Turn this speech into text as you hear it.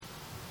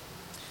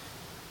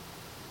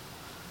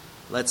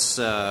Let's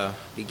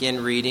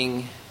begin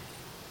reading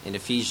in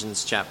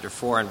Ephesians chapter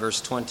 4 and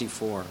verse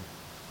 24.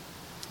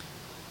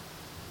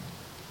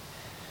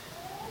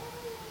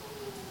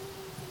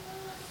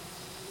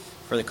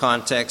 For the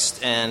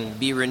context, and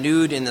be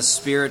renewed in the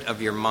spirit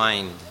of your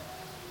mind,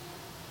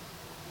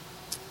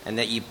 and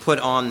that ye put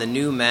on the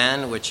new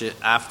man, which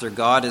after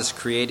God is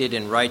created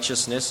in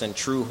righteousness and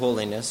true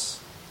holiness.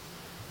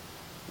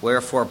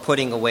 Wherefore,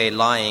 putting away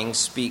lying,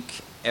 speak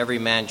every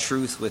man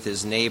truth with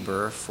his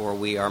neighbor, for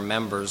we are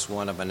members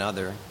one of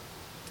another.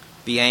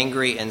 Be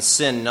angry and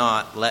sin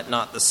not. Let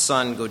not the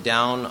sun go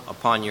down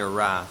upon your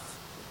wrath,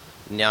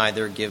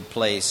 neither give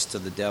place to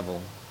the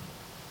devil.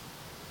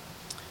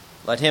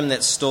 Let him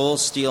that stole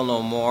steal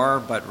no more,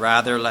 but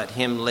rather let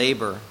him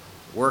labor,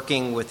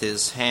 working with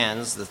his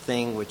hands the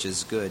thing which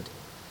is good,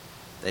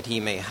 that he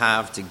may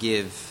have to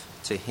give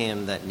to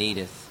him that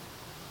needeth.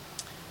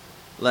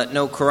 Let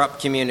no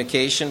corrupt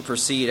communication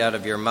proceed out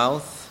of your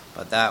mouth,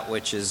 but that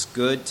which is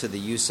good to the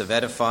use of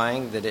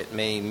edifying, that it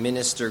may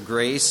minister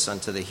grace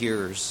unto the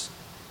hearers.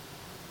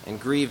 And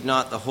grieve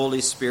not the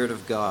Holy Spirit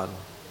of God,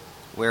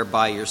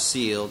 whereby you're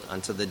sealed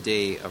unto the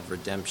day of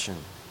redemption.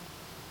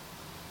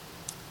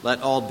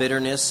 Let all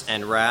bitterness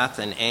and wrath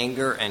and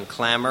anger and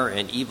clamor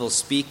and evil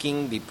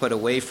speaking be put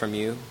away from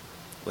you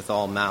with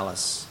all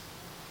malice.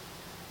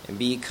 And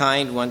be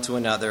kind one to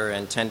another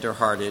and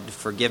tender-hearted,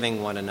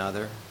 forgiving one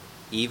another,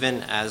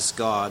 even as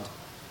God,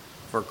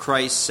 for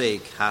Christ's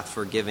sake, hath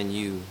forgiven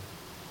you.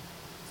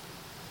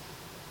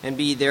 And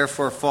be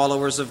therefore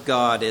followers of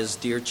God as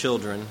dear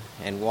children,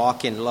 and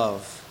walk in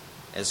love,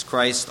 as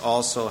Christ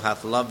also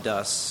hath loved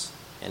us,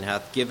 and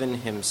hath given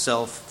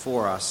himself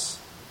for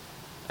us,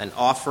 an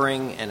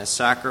offering and a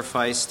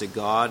sacrifice to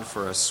God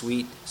for a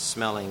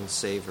sweet-smelling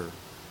savor.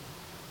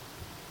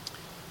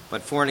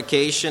 But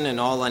fornication and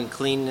all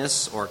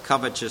uncleanness or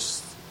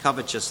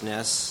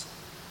covetousness,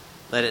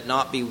 let it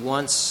not be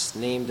once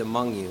named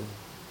among you,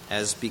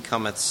 as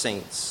becometh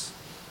saints,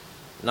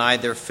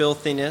 neither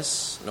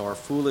filthiness, nor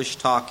foolish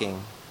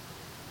talking,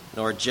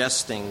 nor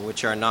jesting,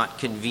 which are not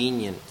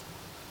convenient,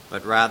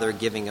 but rather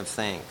giving of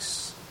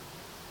thanks.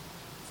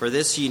 For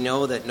this ye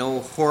know, that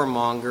no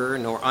whoremonger,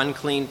 nor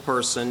unclean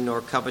person,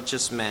 nor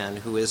covetous man,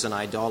 who is an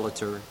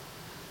idolater,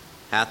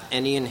 hath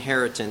any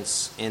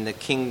inheritance in the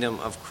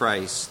kingdom of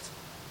Christ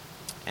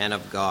and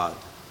of God.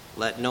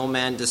 Let no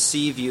man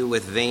deceive you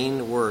with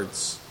vain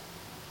words,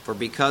 for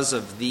because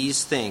of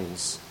these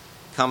things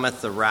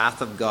cometh the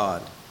wrath of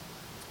God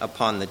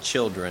upon the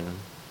children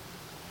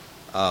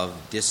of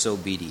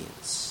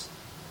disobedience.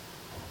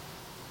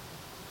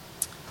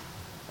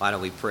 Why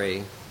don't we pray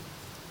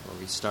before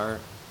we start?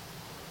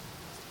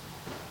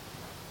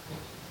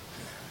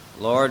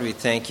 Lord, we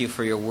thank you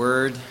for your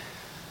word.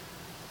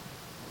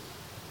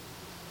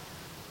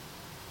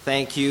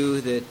 Thank you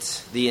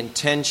that the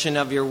intention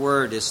of your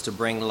word is to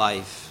bring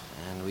life.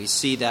 And we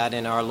see that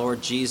in our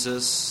Lord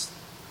Jesus.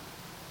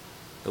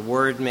 The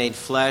word made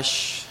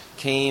flesh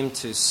came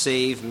to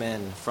save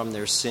men from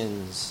their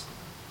sins.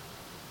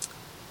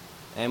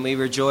 And we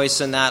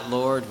rejoice in that,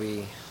 Lord.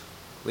 We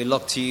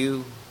look to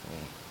you.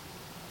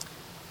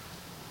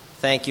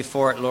 Thank you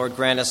for it, Lord.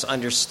 Grant us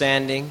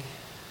understanding.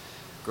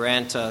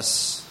 Grant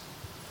us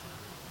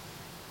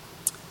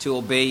to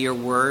obey your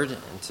word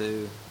and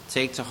to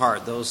take to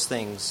heart those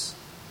things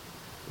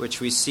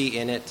which we see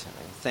in it.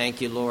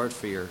 Thank you, Lord,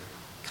 for your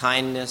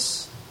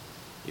kindness,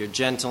 your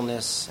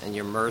gentleness, and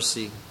your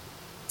mercy.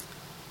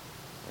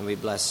 And we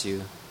bless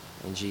you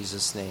in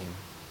Jesus' name.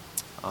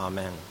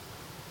 Amen.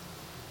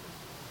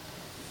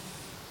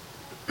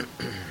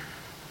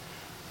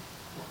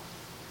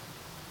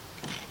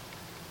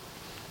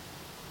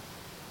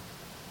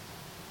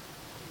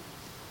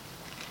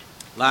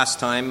 Last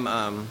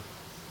time,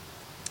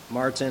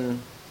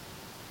 Martin,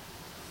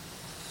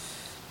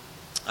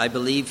 I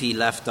believe he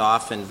left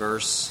off in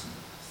verse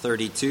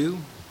 32,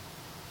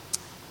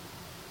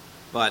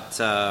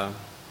 but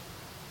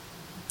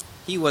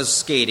he was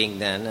skating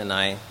then, and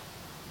I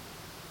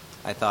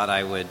thought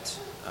I would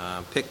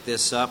pick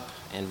this up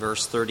in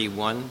verse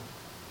 31,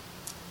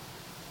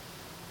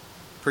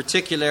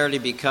 particularly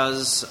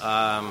because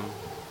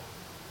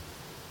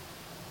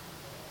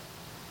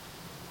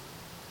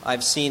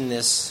I've seen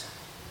this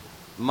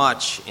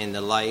much in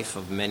the life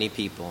of many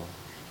people,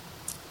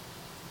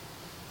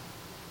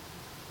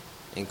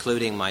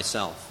 including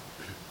myself.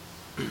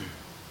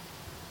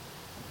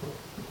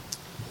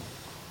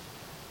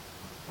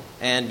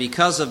 And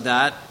because of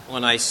that,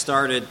 when I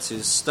started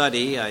to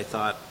study, I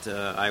thought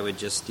I would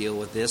just deal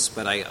with this,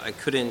 but I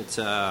couldn't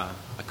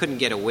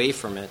get away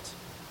from it,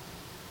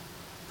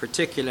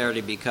 particularly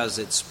because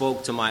it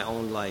spoke to my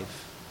own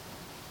life.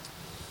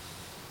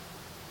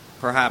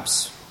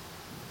 Perhaps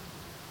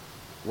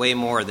way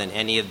more than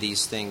any of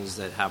these things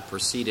that have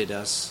preceded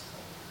us.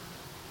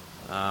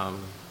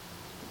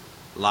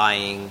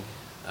 Lying,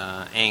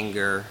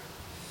 anger,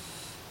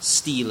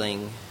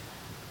 stealing,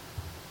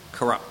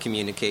 corrupt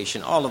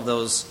communication, all of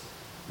those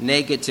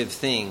negative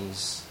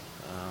things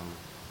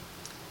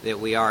that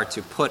we are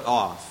to put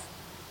off.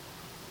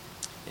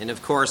 And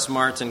of course,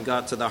 Martin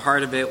got to the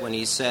heart of it when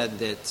he said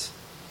that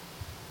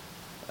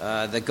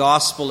The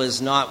gospel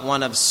is not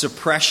one of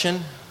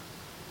suppression.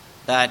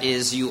 That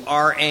is, you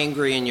are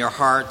angry in your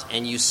heart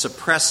and you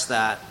suppress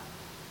that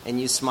and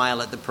you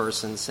smile at the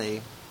person,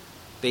 say,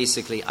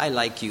 basically, I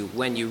like you,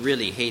 when you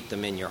really hate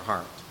them in your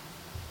heart.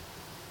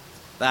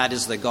 That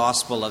is the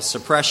gospel of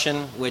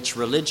suppression, which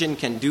religion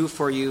can do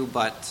for you,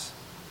 but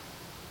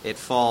it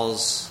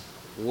falls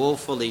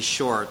woefully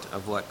short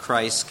of what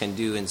Christ can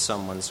do in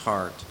someone's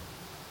heart.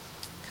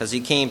 Because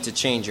he came to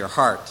change your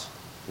heart,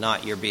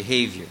 not your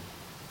behavior.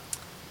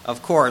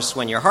 Of course,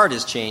 when your heart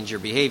is changed, your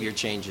behavior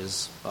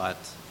changes, but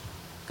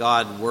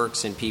God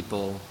works in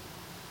people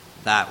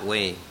that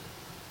way.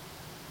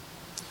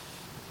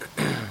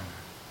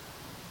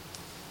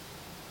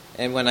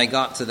 And when I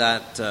got to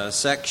that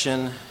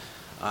section,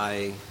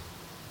 I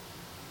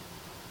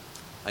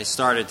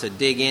started to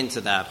dig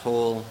into that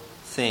whole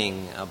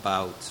thing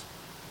about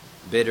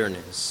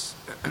bitterness.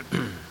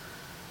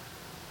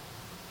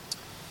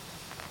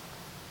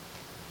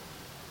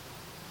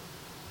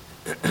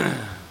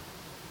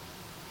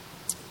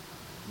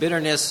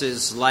 Bitterness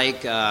is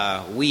like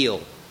a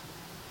wheel.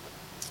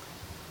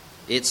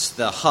 It's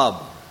the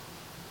hub.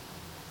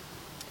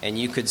 And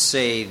you could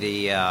say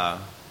the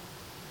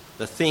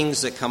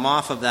things that come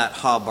off of that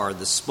hub are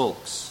the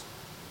spokes.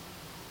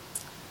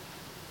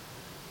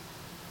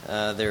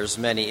 There's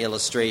many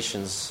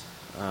illustrations,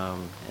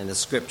 and the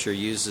Scripture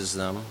uses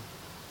them,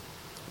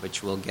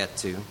 which we'll get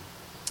to.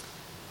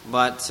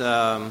 But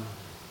the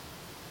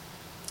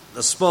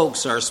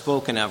spokes are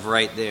spoken of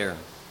right there.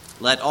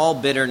 Let all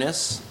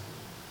bitterness,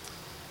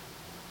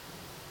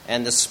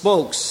 and the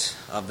spokes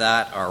of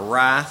that are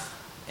wrath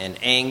and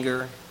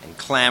anger and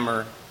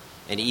clamor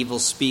and evil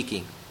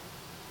speaking.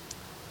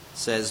 It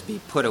says, be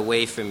put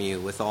away from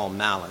you with all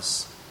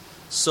malice.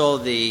 So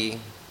to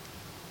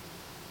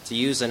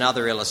use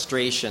another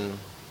illustration,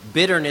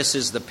 bitterness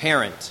is the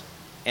parent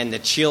and the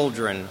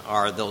children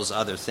are those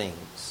other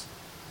things.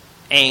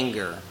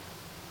 Anger,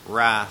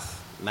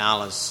 wrath,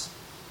 malice,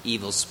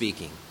 evil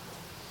speaking.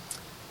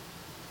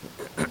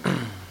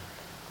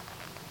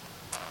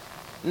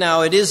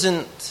 Now, it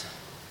isn't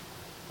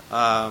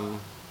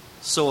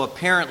so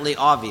apparently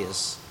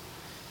obvious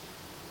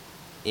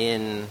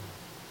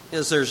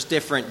because there's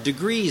different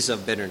degrees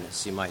of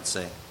bitterness, you might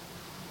say.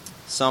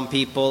 Some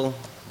people,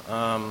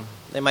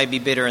 they might be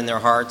bitter in their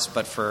hearts,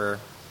 but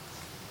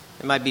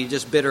they might be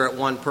just bitter at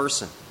one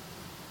person.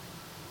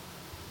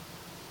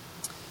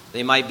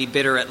 They might be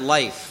bitter at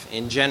life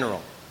in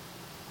general.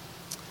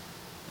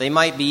 They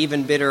might be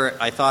even bitter,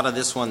 I thought of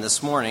this one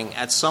this morning,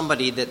 at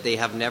somebody that they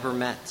have never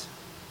met.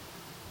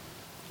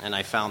 And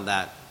I found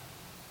that,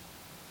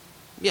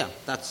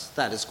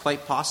 that is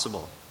quite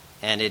possible.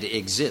 And it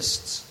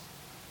exists.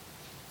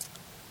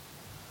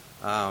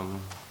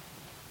 You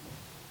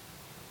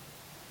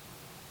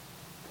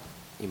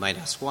might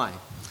ask why.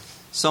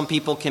 Some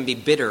people can be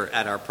bitter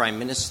at our Prime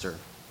Minister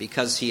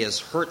because he has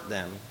hurt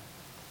them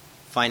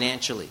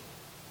financially.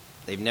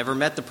 They've never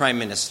met the Prime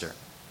Minister.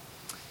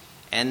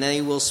 And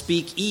they will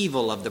speak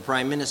evil of the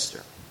Prime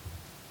Minister.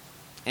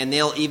 And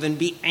they'll even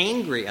be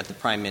angry at the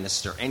Prime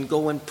Minister and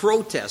go and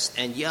protest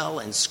and yell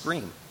and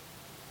scream.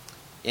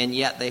 And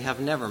yet they have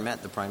never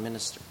met the Prime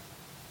Minister.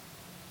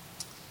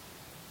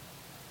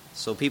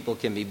 So people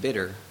can be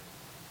bitter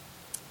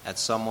at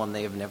someone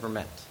they have never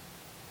met.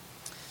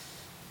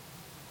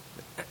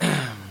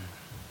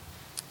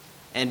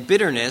 And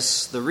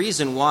bitterness, the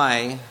reason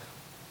why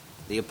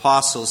the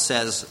apostle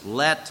says,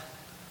 let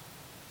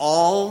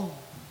all,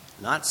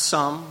 not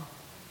some,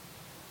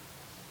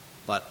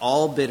 but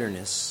all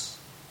bitterness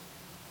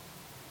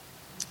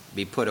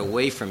be put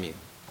away from you.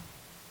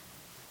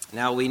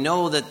 Now we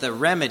know that the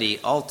remedy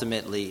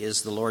ultimately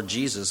is the Lord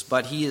Jesus,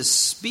 but he is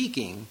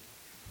speaking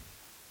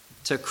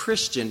to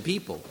Christian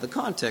people. The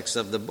context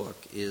of the book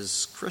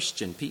is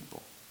Christian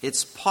people.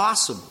 It's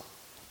possible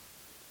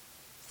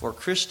for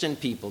Christian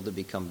people to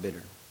become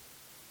bitter.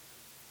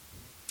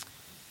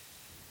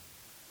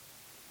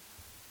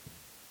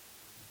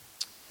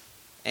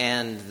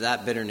 And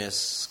that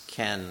bitterness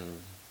can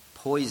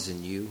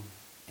poison you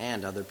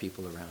and other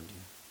people around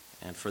you.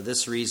 And for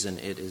this reason,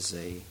 it is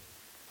a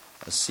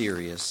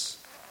serious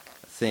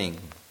thing.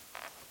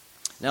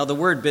 Now, the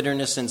word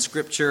bitterness in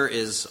Scripture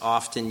is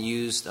often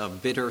used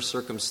of bitter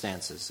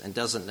circumstances and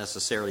doesn't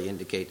necessarily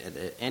indicate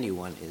that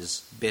anyone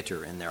is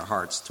bitter in their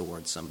hearts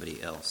towards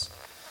somebody else.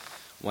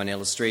 One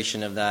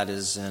illustration of that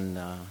is in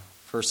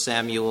 1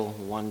 Samuel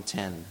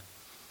 1:10.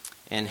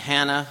 And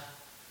Hannah,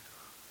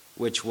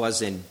 which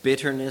was in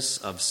bitterness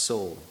of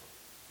soul,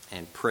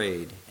 and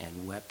prayed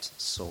and wept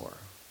sore.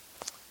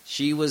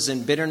 She was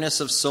in bitterness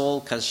of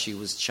soul because she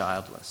was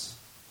childless.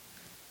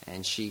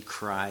 And she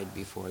cried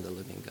before the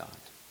living God.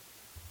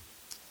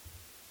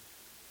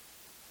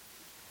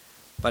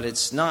 But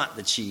it's not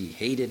that she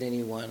hated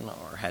anyone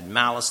or had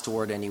malice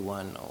toward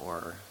anyone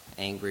or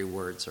angry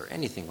words or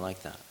anything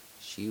like that.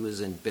 She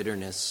was in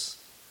bitterness.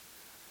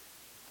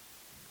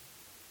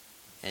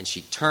 And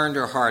she turned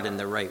her heart in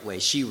the right way.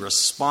 She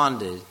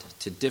responded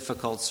to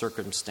difficult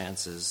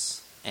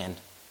circumstances and,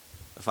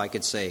 if I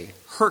could say,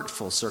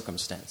 hurtful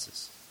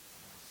circumstances.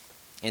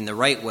 in the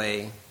right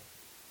way,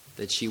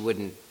 that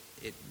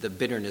the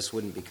bitterness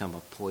wouldn't become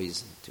a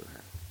poison to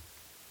her.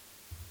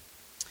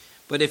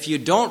 But if you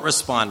don't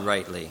respond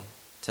rightly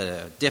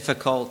to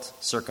difficult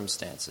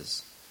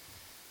circumstances,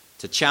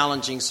 to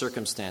challenging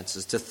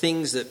circumstances, to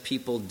things that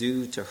people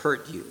do to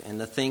hurt you, and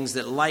the things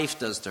that life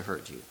does to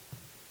hurt you,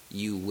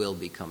 you will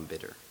become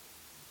bitter.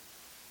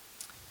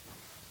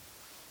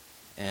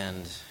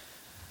 And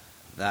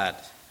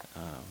that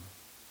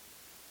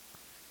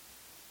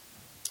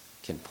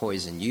can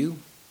poison you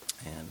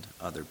and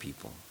other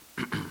people.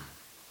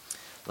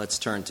 Let's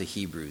turn to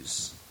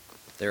Hebrews.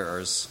 There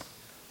are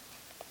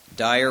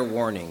dire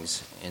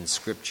warnings in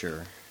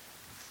Scripture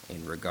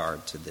in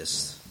regard to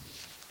this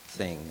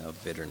thing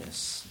of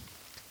bitterness.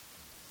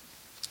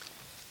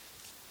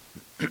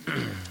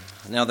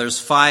 Now, there's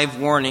 5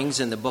 warnings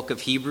in the book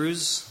of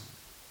Hebrews.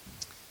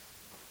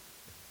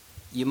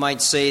 You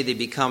might say they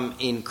become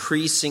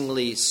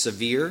increasingly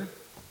severe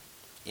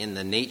in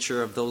the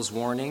nature of those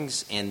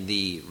warnings and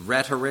the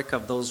rhetoric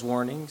of those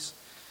warnings.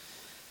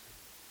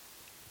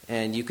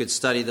 And you could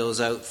study those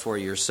out for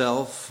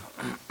yourself.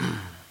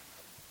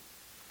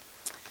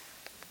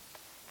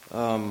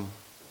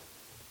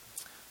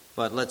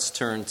 But let's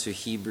turn to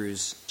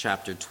Hebrews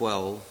chapter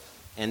 12.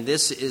 And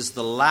this is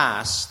the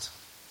last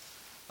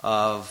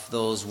of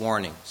those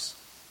warnings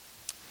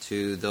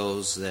to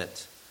those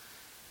that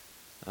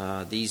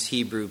these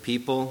Hebrew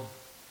people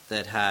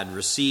that had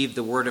received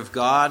the word of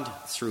God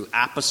through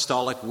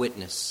apostolic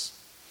witness,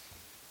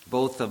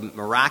 both of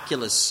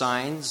miraculous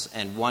signs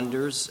and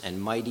wonders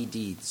and mighty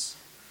deeds.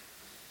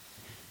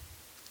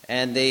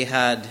 And they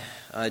had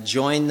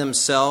joined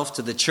themselves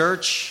to the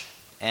church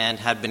and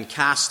had been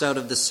cast out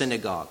of the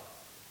synagogue.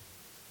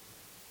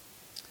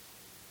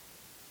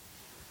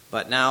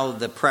 But now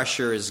the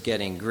pressure is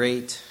getting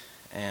great,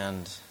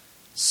 and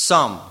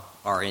some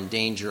are in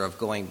danger of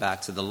going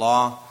back to the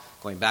law,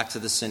 going back to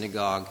the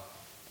synagogue,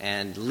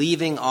 and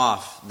leaving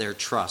off their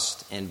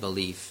trust and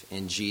belief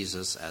in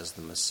Jesus as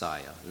the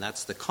Messiah. And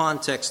that's the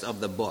context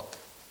of the book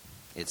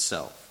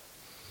itself.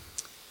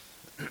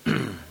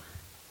 And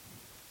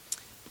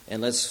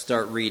let's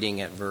start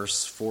reading at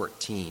verse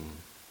 14.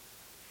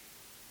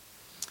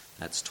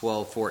 That's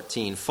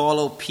 12:14.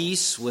 Follow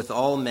peace with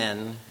all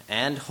men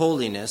and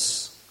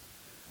holiness,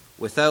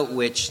 without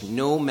which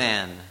no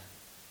man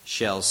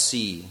shall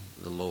see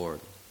the Lord.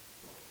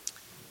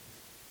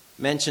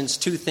 Mentions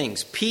 2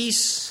 things,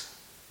 peace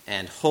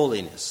and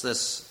holiness.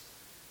 That's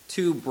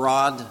 2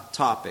 broad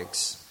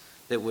topics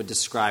that would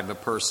describe a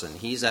person.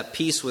 He's at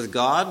peace with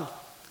God.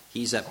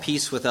 He's at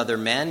peace with other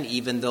men,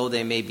 even though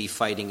they may be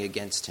fighting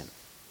against him.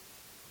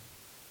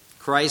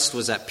 Christ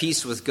was at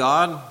peace with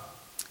God.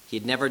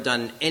 He'd never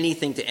done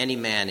anything to any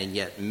man, and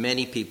yet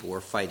many people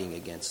were fighting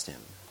against him,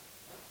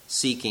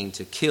 seeking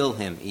to kill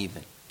him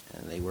even.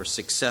 And they were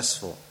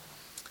successful,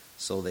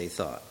 so they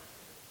thought.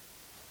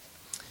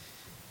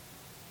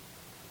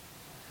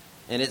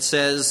 And it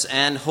says,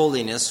 and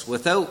holiness,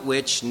 without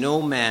which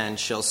no man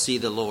shall see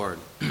the Lord.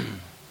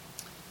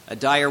 A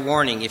dire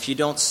warning. If you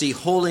don't see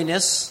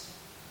holiness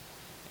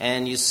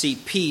and you see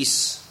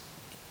peace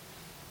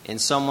in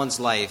someone's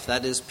life,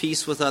 that is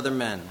peace with other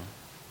men,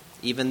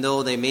 even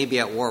though they may be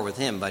at war with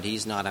him, but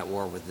he's not at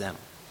war with them.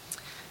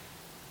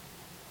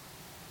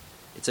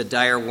 It's a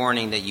dire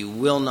warning that you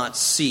will not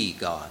see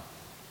God.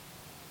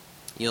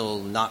 You'll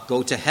not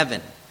go to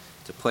heaven,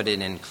 to put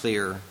it in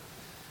clear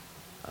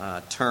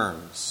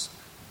terms.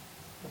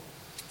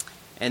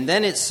 And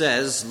then it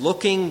says,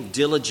 looking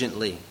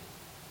diligently,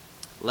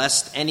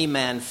 lest any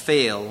man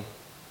fail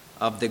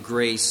of the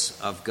grace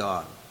of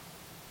God.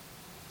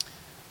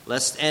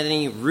 Lest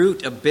any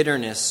root of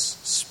bitterness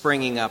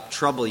springing up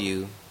trouble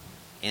you,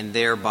 and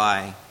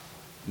thereby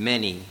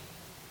many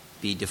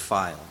be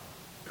defiled.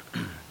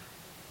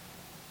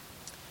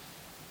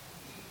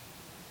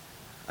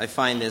 I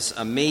find this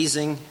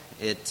amazing.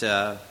 It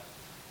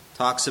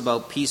talks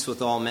about peace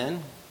with all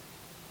men,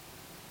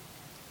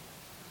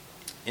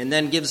 and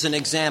then gives an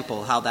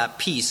example how that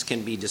peace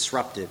can be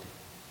disrupted.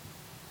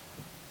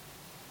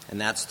 And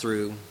that's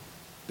through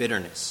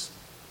bitterness.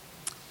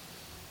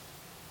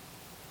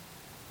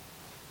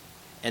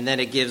 And then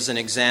it gives an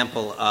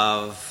example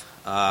of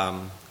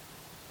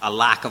a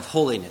lack of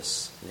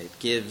holiness. And it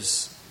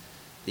gives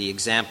the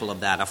example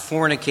of that, a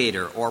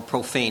fornicator or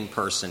profane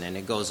person, and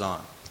it goes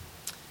on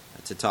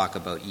to talk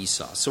about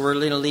Esau. So we're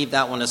going to leave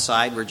that one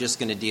aside. We're just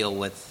going to deal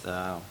with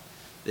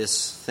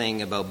this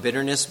thing about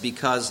bitterness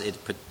because it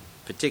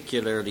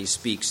particularly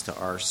speaks to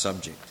our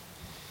subject.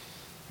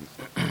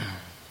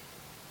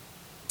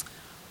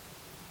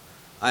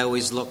 I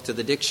always look to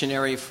the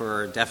dictionary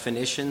for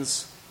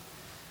definitions,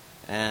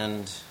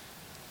 and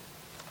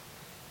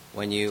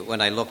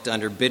when I looked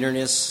under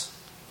bitterness,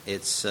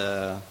 its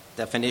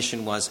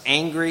definition was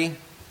angry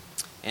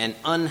and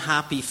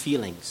unhappy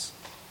feelings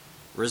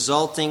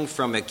resulting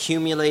from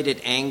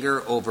accumulated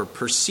anger over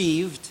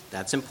perceived,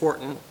 that's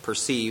important,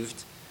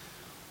 perceived,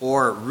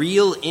 or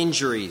real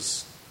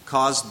injuries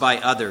caused by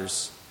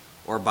others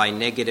or by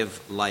negative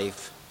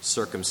life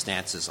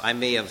circumstances. I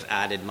may have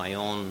added my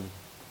own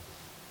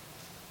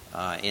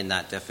in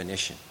that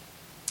definition,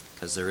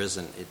 because there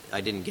isn't.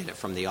 I didn't get it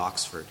from the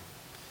Oxford.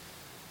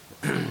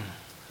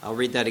 I'll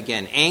read that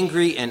again.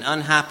 Angry and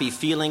unhappy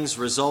feelings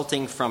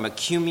resulting from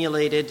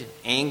accumulated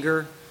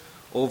anger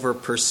over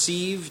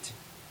perceived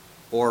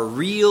or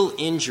real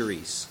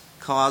injuries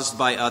caused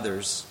by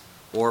others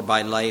or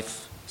by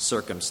life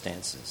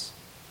circumstances.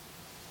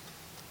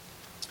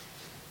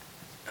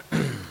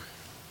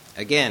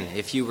 Again,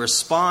 if you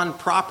respond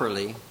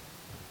properly,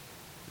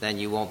 then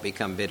you won't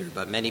become bitter,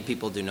 but many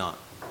people do not.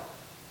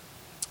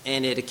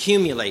 And it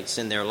accumulates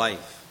in their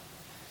life.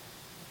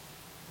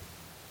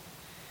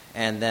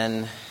 And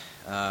then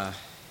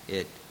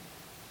it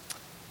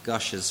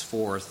gushes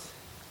forth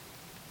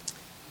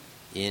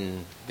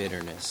in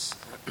bitterness.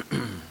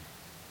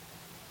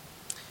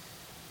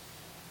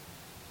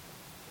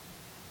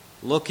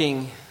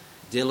 Looking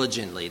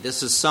diligently.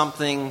 This is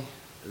something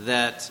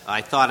that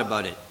I thought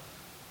about it.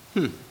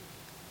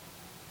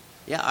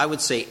 Yeah, I would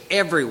say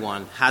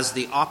everyone has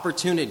the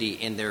opportunity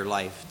in their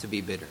life to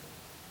be bitter.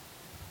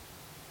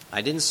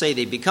 I didn't say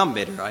they become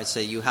bitter. I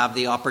say you have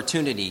the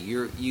opportunity.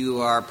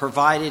 You are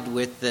provided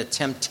with the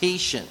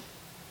temptation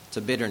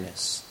to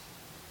bitterness.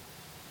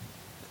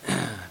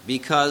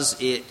 Because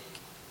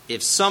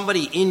if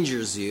somebody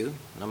injures you,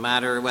 no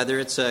matter whether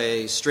it's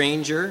a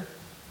stranger,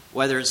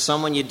 whether it's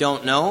someone you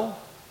don't know,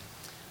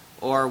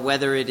 or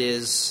whether it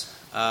is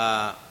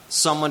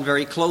someone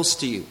very close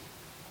to you,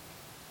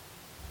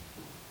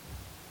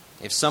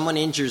 if someone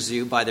injures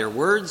you by their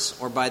words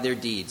or by their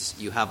deeds,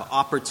 you have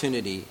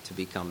opportunity to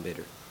become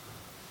bitter.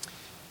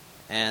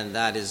 And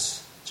that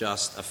is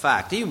just a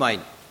fact. You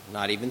might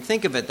not even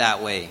think of it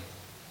that way,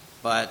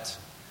 but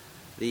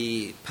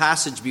the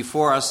passage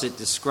before us, it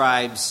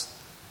describes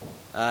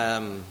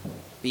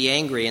be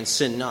angry and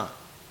sin not.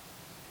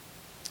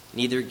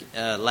 Neither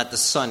let the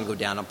sun go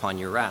down upon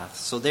your wrath.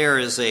 So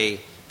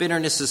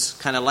bitterness is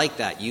kind of like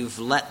that. You've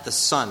let the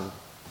sun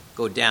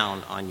go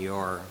down on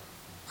your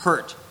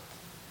hurt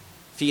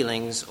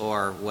feelings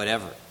or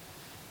whatever.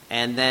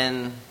 And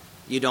then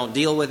you don't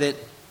deal with it.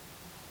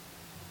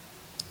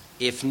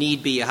 If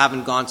need be, you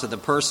haven't gone to the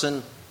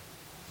person.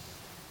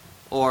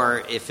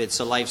 Or if it's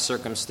a life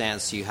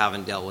circumstance, you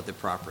haven't dealt with it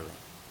properly.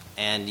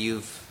 And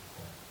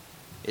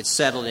it's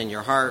settled in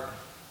your heart.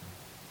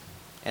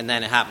 And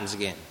then it happens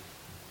again.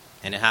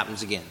 And it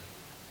happens again.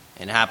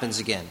 And it happens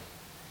again.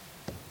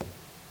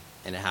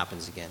 And it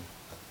happens again.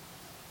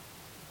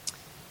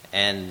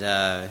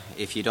 And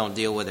if you don't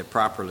deal with it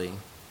properly,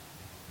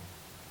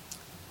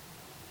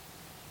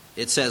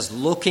 it says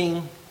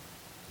looking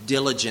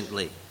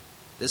diligently.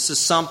 This is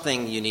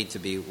something you need to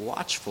be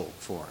watchful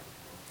for,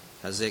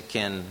 because it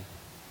can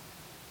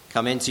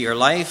come into your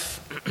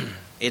life.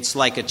 It's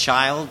like a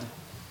child,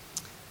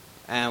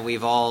 and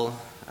we've all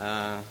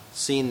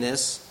seen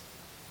this.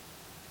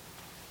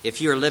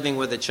 If you're living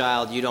with a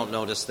child, you don't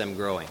notice them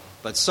growing.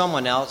 But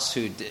someone else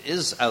who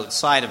is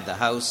outside of the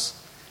house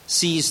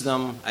sees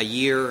them a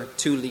year,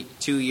 2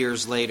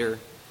 years later,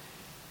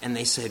 and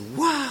they said,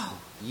 "Wow,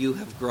 you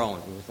have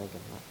grown." And you're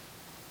thinking,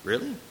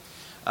 really?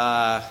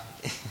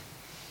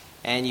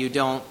 And you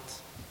don't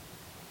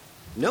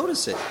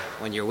notice it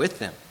when you're with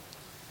them.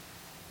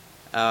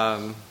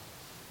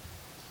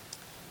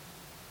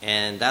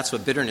 And that's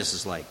what bitterness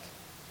is like.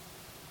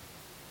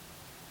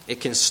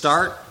 It can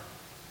start,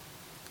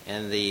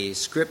 and the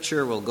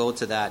scripture will go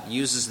to that,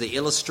 uses the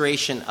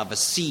illustration of a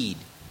seed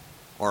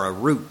or a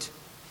root.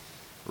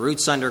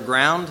 Roots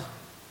underground,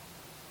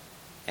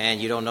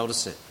 and you don't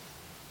notice it.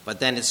 But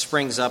then it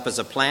springs up as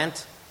a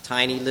plant,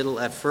 tiny little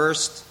at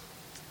first,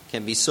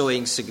 can be so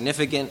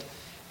insignificant,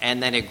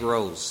 and then it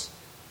grows,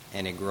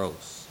 and it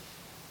grows.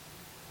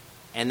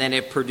 And then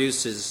it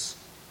produces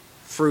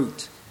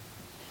fruit.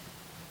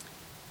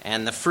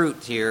 And the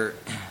fruit here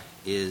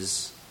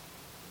is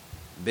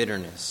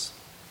bitterness.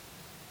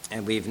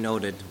 And we've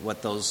noted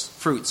what those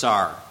fruits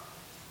are: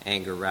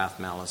 anger, wrath,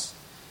 malice,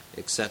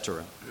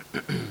 etc.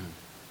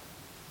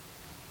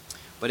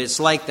 But it's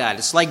like that.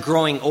 It's like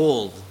growing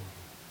old.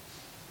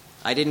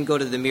 I didn't go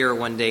to the mirror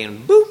one day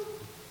and boop,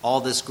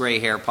 all this gray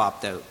hair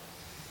popped out.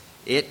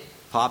 It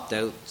popped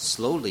out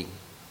slowly.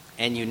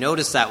 And you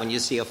notice that when you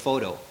see a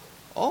photo.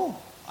 Oh,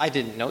 I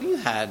didn't know you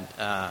had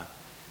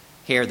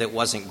hair that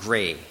wasn't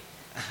gray.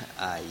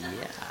 Yeah,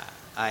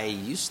 I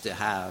used to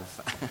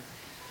have,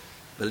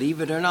 believe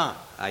it or not,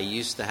 I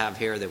used to have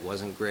hair that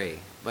wasn't gray.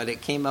 But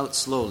it came out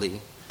slowly.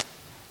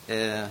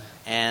 And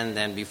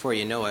then before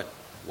you know it,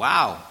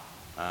 wow,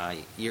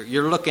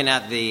 you're looking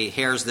at the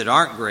hairs that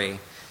aren't gray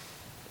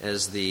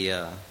as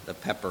the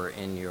pepper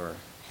in your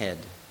head.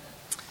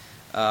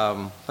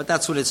 But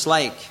that's what it's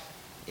like.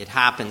 It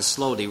happens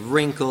slowly.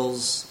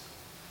 Wrinkles,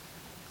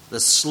 the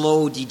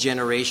slow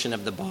degeneration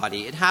of the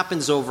body. It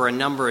happens over a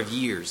number of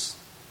years.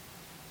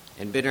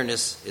 And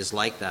bitterness is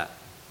like that.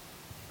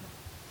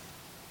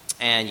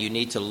 And you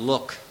need to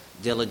look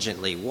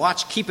diligently.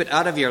 Watch, keep it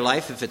out of your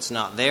life if it's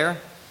not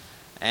there.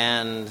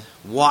 And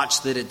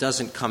watch that it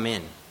doesn't come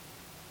in.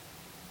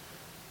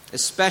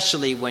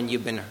 Especially when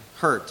you've been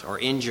hurt or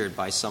injured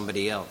by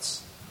somebody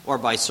else or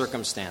by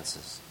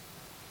circumstances.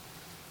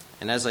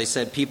 And as I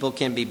said, people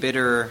can be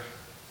bitter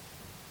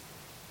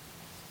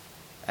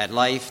at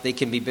life. They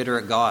can be bitter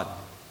at God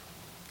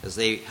because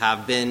they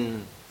have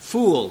been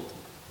fooled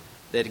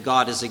that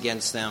God is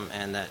against them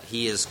and that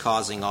He is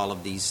causing all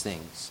of these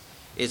things.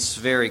 It's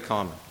very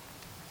common.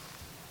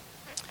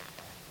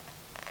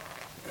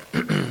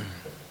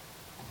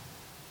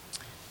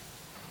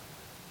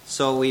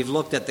 So we've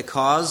looked at the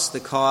cause. The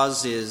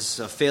cause is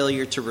a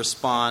failure to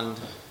respond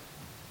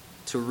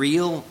to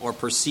real or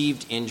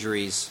perceived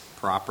injuries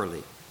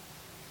properly.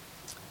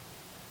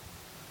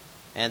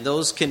 And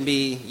those can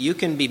be, you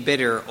can be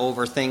bitter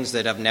over things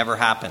that have never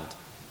happened.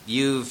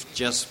 You've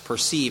just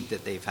perceived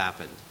that they've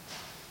happened.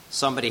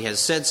 Somebody has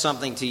said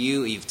something to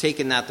you, you've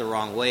taken that the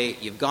wrong way,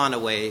 you've gone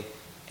away,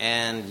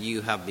 and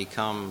you have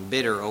become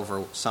bitter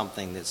over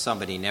something that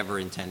somebody never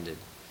intended.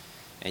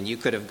 And you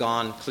could have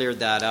gone, cleared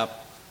that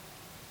up,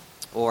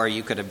 or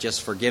you could have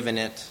just forgiven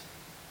it,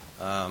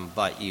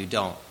 but you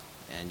don't,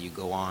 and you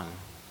go on.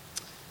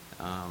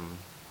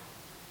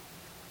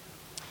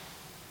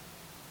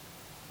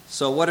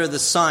 So what are the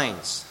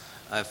signs?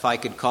 If I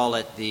could call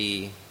it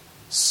the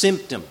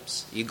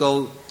symptoms. You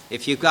go,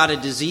 if you've got a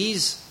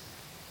disease,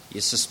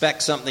 you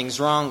suspect something's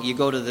wrong, you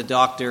go to the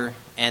doctor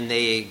and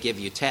they give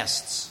you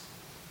tests.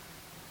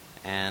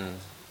 And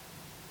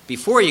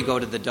before you go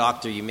to the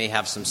doctor, you may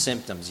have some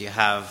symptoms. You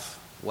have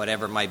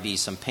whatever it might be,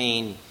 some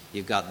pain,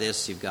 you've got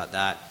this, you've got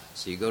that.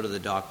 So you go to the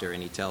doctor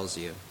and he tells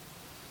you,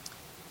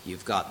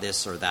 you've got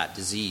this or that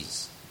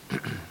disease.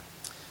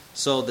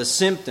 So the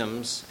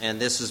symptoms,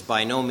 and this is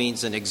by no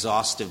means an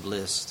exhaustive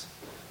list,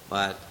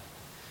 but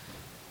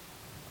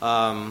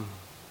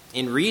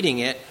in reading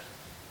it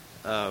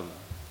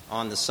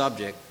on the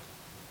subject,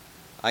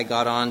 I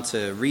got on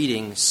to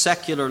reading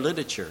secular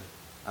literature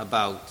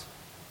about,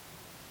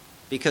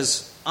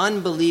 because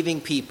unbelieving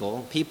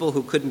people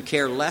who couldn't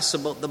care less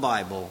about the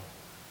Bible,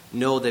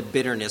 know that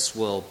bitterness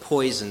will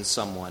poison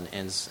someone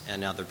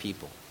and other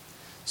people.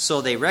 So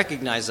they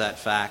recognize that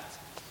fact.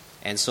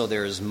 And so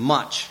there is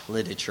much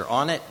literature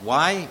on it.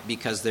 Why?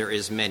 Because there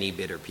is many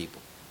bitter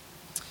people.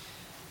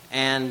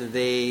 And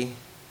they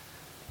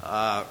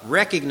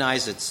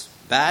recognize it's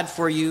bad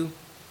for you,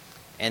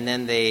 and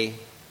then they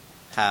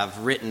have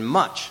written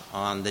much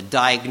on the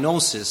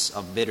diagnosis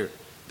of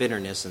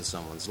bitterness in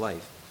someone's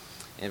life.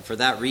 And for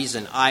that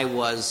reason, I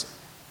was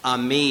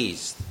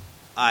amazed.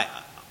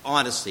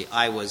 Honestly,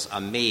 I was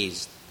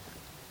amazed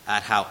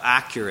at how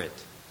accurate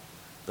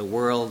the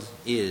world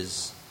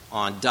is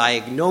on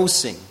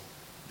diagnosing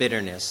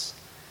bitterness,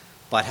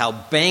 but how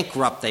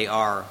bankrupt they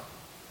are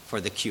for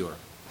the cure.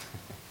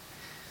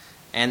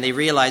 And they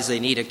realize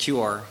they need a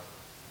cure,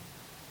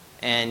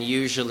 and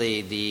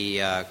usually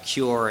the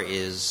cure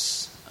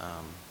is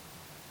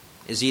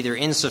either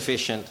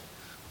insufficient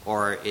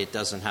or it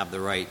doesn't have the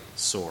right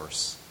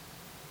source.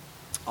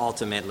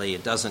 Ultimately,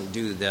 it doesn't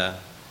do the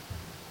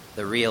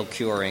real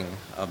curing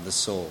of the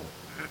soul.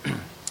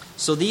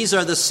 So these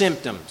are the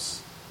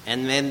symptoms,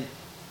 and then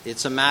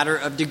it's a matter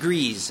of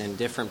degrees in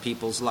different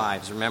people's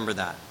lives. Remember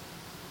that.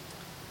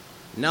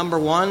 Number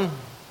one,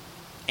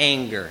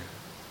 anger.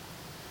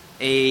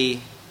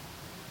 It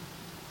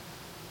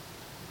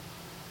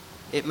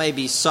may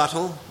be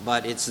subtle,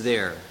 but it's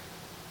there.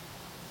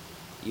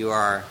 You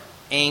are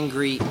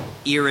angry,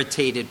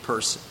 irritated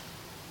person.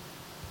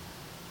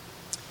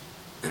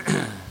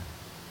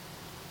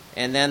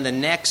 And then the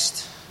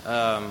next,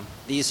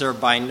 these are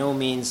by no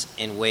means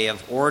in way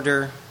of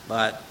order,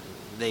 but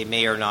they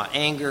may or not.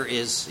 Anger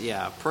is,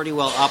 pretty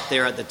well up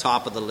there at the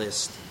top of the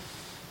list.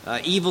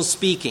 Evil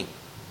speaking.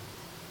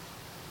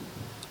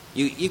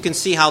 You can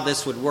see how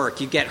this would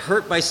work. You get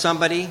hurt by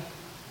somebody,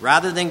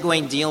 rather than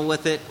going deal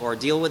with it or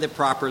deal with it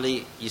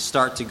properly, you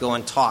start to go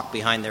and talk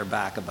behind their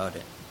back about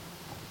it.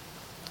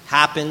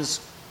 Happens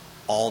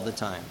all the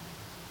time.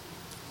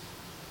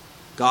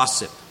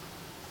 Gossip.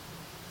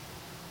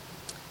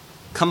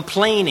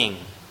 Complaining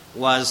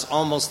was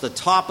almost the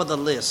top of the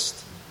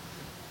list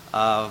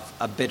of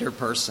a bitter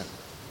person.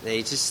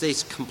 They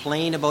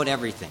complain about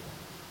everything.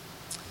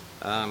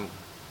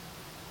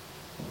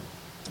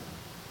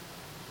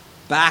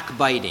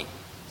 Backbiting.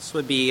 This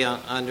would be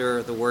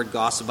under the word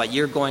gossip, but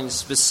you're going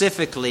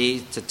specifically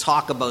to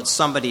talk about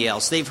somebody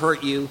else. They've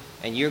hurt you,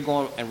 and you're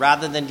going, and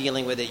rather than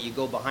dealing with it, you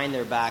go behind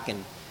their back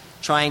and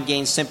try and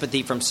gain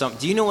sympathy from some.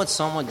 Do you know what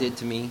someone did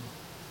to me?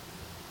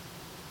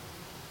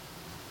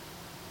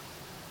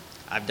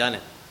 I've done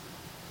it.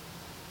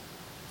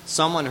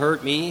 Someone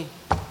hurt me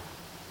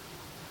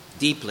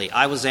deeply.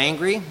 I was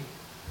angry,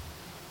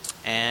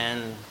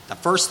 and the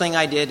first thing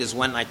I did is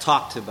when I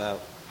talked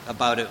about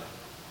it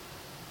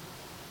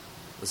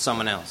with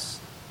someone else.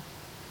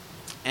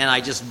 And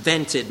I just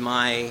vented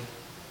my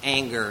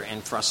anger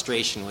and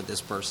frustration with this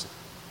person.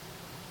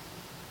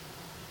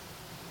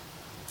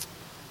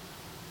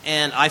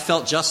 And I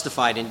felt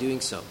justified in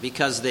doing so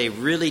because they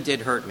really did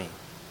hurt me.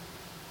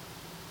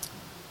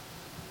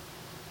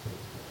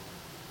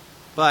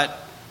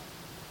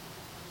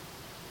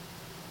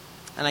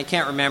 And I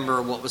can't remember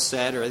what was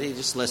said, or they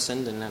just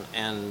listened,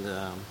 and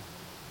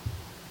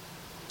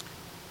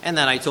then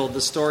I told the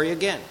story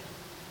again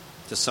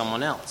to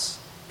someone else.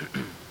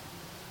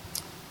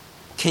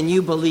 Can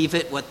you believe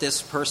it, what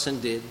this person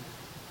did?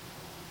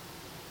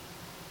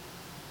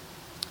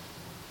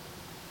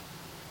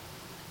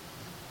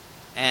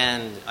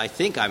 And I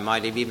think I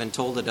might have even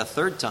told it a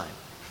third time.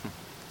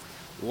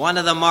 One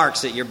of the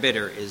marks that you're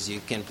bitter is you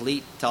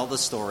tell the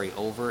story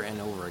over and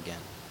over again.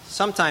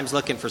 Sometimes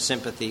looking for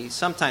sympathy,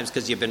 sometimes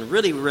because you've been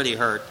really, really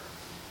hurt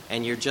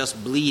and you're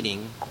just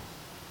bleeding.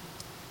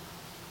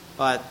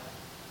 But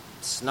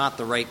it's not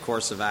the right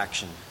course of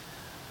action.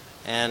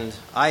 And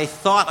I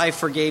thought I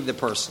forgave the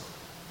person.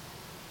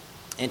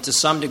 And to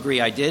some degree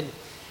I did.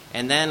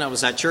 And then I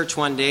was at church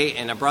one day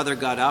and a brother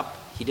got up.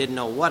 He didn't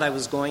know what I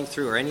was going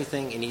through or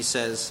anything. And he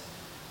says,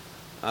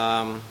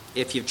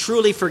 if you've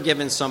truly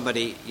forgiven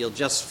somebody, you'll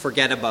just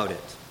forget about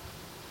it.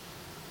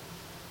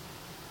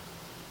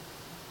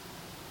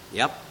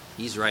 Yep,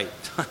 he's right.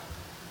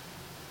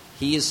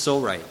 He is so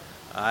right.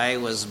 I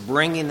was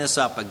bringing this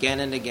up again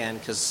and again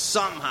because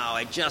somehow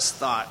I just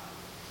thought,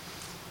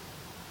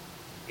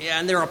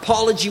 and their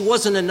apology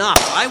wasn't enough.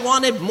 I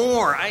wanted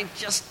more. I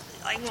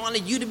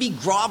wanted you to be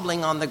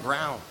groveling on the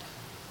ground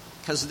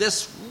because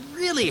this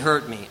really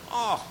hurt me.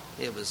 Oh,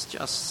 it was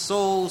just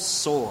so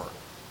sore.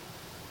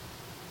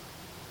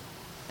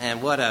 And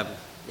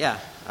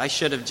I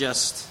should have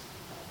just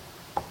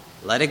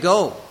let it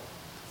go.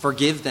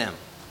 Forgive them.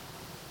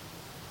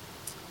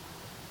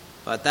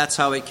 But that's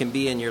how it can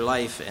be in your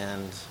life.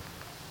 And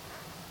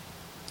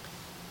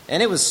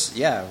it was,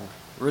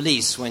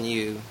 release when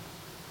you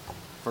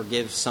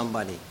forgive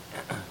somebody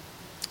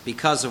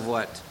because of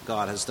what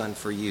God has done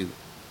for you.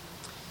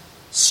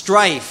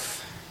 Strife.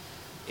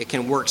 It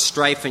can work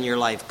strife in your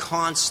life.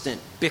 Constant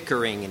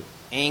bickering and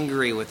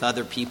angry with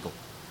other people.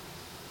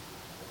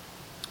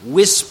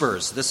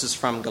 Whispers. This is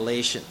from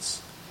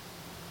Galatians.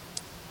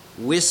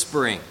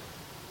 Whispering.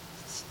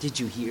 Did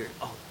you hear?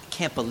 Oh, I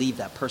can't believe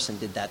that person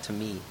did that to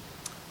me.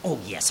 Oh,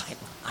 yes,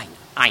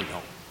 I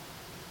know.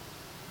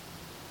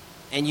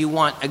 And you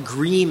want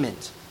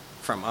agreement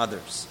from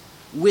others.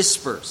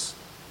 Whispers.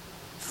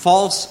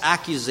 False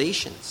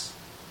accusations.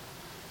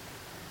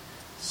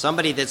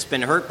 Somebody that's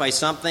been hurt by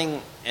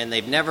something and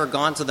they've never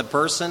gone to the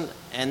person,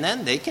 and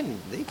then they can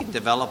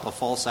develop a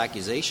false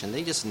accusation.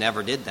 They just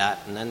never did that,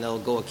 and then they'll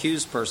go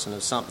accuse person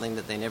of something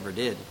that they never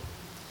did.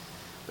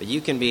 But you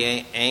can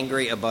be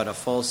angry about a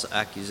false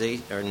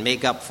accusation or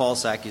make up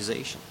false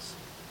accusations.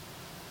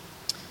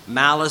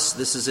 Malice,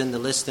 this is in the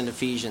list in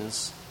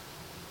Ephesians.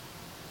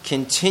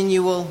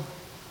 Continual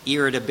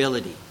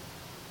irritability.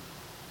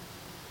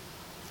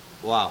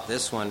 Wow,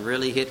 this one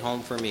really hit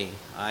home for me.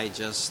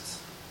 Just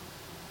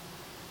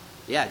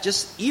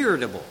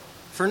irritable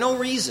for no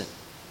reason.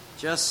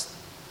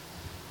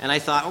 And I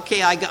thought,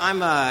 okay, I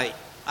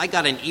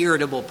got an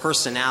irritable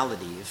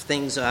personality. If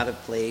things are out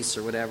of place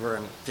or whatever,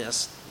 I'm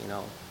just,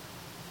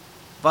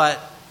 But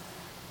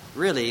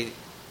really,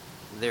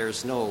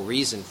 there's no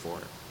reason for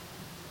it.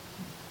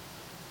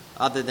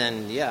 Other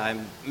than,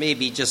 I'm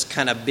maybe just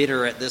kind of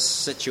bitter at this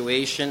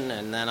situation,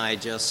 and then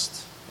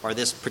or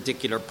this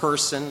particular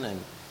person,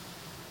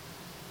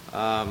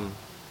 and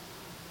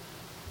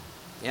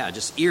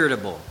just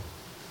irritable.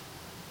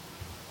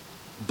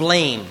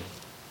 Blaming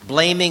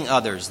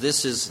others.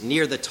 This is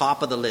near the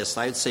top of the list.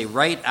 I'd say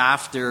right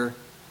after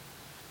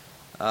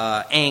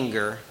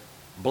anger,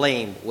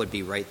 blame would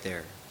be right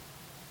there.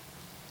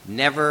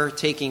 Never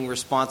taking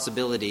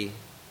responsibility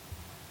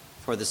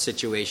for the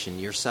situation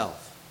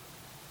yourself.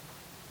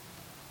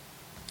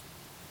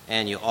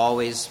 And you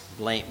always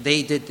blame.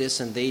 They did this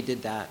and they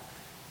did that.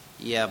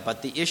 Yeah,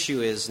 but the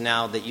issue is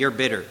now that you're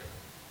bitter.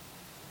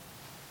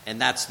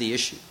 And that's the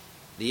issue.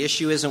 The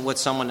issue isn't what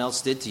someone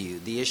else did to you.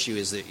 The issue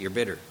is that you're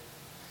bitter.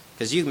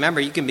 Because you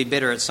can be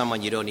bitter at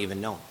someone you don't even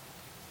know.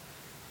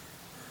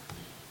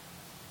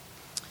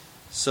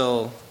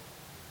 So,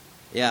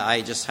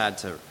 I just had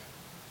to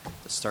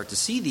start to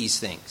see these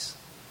things.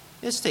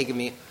 It's taken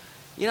me,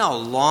 how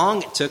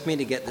long it took me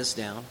to get this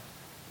down?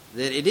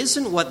 That it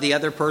isn't what the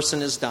other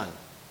person has done.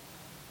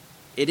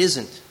 It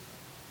isn't.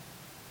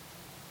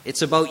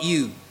 It's about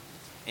you,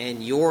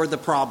 and you're the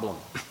problem.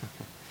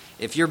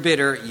 If you're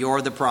bitter,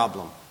 you're the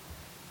problem.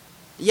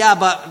 Yeah,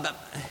 but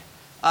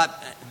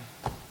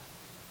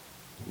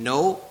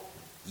no,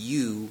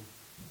 you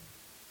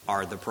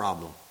are the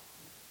problem.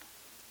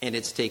 And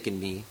it's taken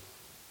me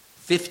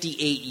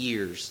 58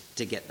 years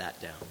to get that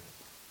down.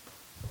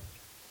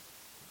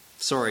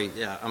 Sorry,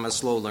 I'm a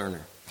slow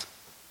learner.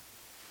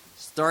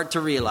 Start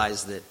to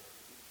realize that,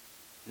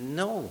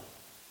 no,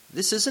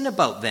 this isn't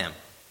about them.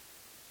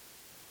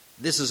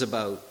 This is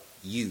about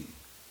you.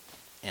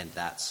 And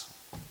that's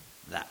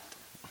that.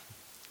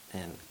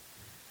 And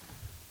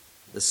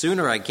the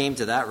sooner I came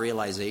to that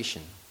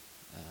realization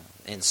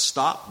and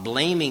stopped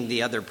blaming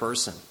the other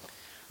person.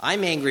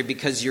 I'm angry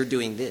because you're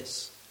doing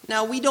this.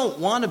 Now, we don't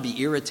want to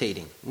be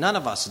irritating. None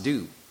of us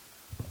do.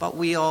 But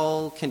we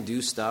all can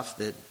do stuff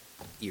that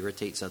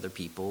irritates other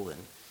people.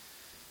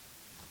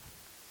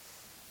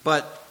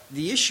 But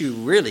the issue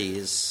really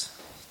is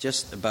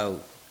just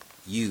about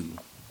you.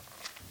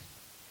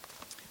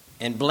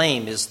 And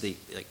blame is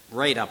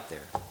right up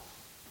there.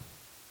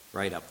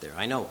 Right up there.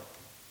 I know.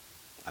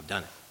 I've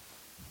done it.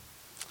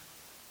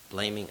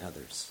 Blaming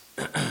others.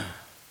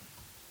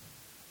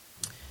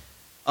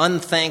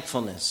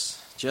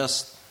 Unthankfulness.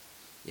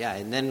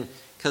 And then,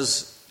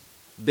 because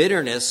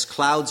bitterness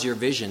clouds your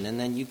vision, and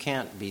then you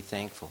can't be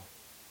thankful.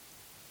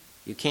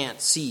 You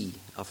can't see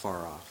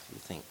afar off. You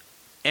think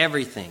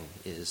everything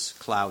is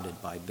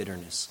clouded by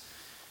bitterness.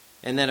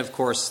 And then, of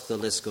course, the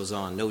list goes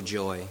on. No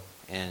joy,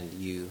 and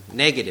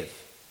negative.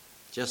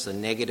 Just a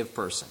negative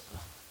person.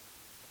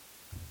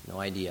 No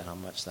idea how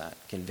much that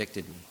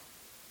convicted me.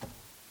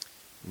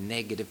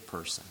 Negative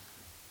person.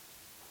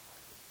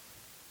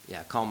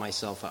 Yeah, call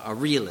myself a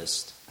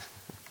realist.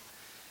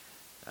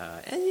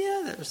 And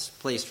there's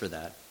a place for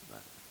that.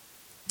 But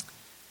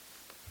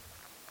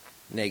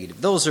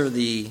negative. Those are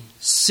the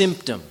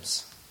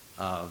symptoms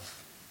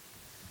of,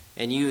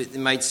 and you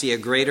might see a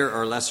greater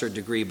or lesser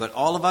degree, but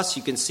all of us,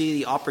 you can see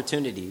the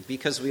opportunity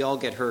because we all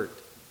get hurt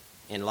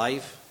in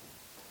life,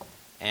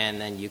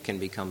 and then you can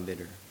become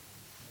bitter.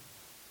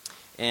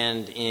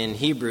 And in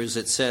Hebrews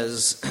it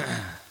says,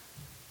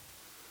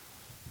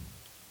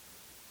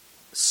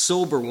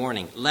 sober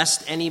warning,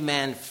 lest any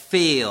man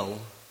fail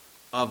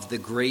of the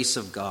grace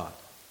of God.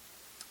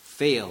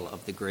 Fail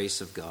of the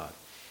grace of God.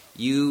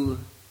 The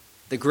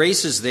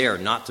grace is there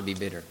not to be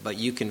bitter, but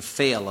you can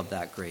fail of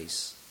that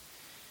grace.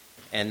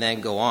 And then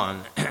go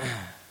on,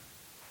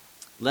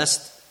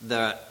 lest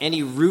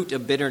any root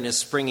of bitterness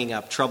springing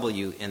up trouble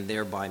you, and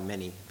thereby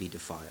many be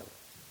defiled.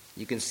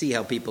 You can see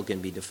how people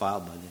can be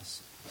defiled by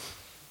this.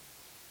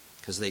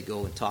 Because they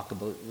go and talk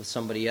with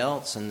somebody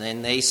else, and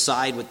then they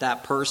side with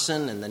that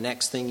person, and the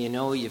next thing you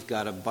know, you've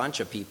got a bunch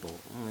of people,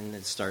 and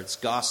it starts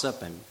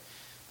gossip and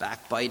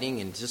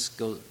backbiting, and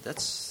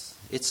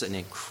it's an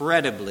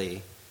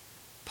incredibly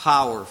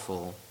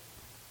powerful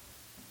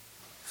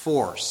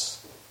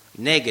force,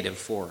 negative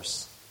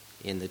force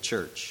in the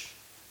church.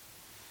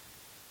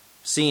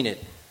 Seen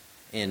it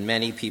in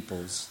many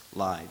people's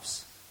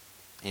lives,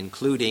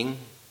 including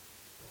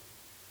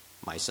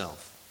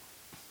myself.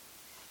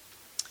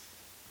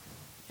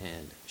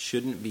 And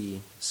shouldn't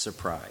be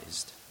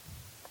surprised.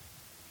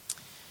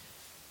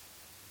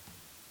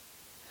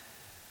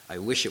 I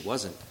wish it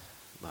wasn't,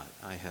 but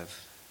I have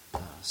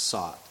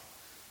sought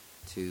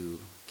to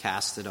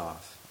cast it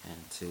off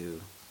and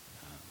to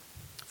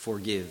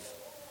forgive.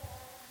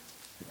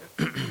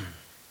 The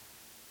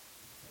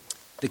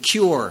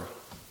cure,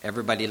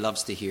 everybody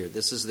loves to hear.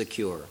 This is the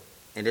cure,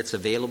 and it's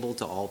available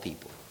to all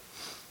people.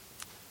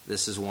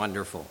 This is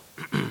wonderful.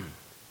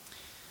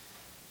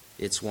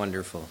 It's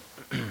wonderful.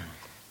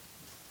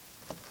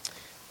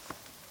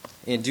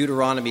 In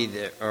Deuteronomy,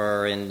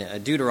 I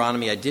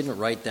didn't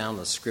write down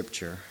the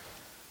scripture,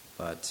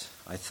 but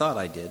I thought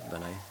I did,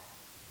 but I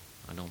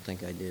don't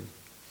think I did.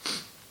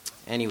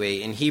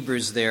 Anyway, in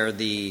Hebrews there,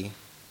 he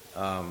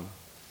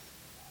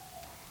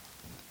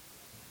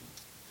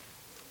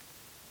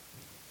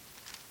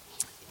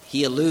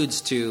alludes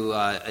to,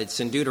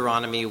 it's in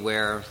Deuteronomy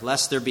where,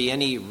 lest there be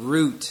any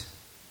root,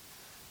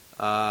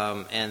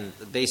 and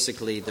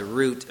basically the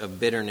root of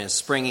bitterness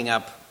springing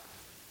up,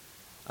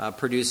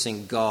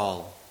 producing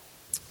gall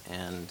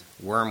and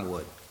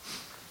wormwood.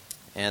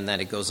 And then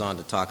it goes on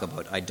to talk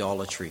about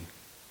idolatry.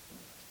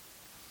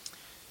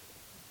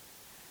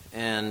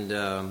 And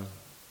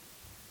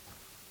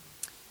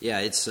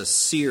it's a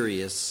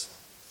serious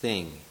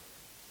thing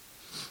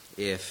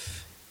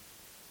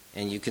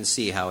and you can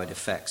see how it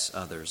affects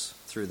others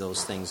through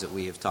those things that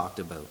we have talked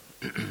about.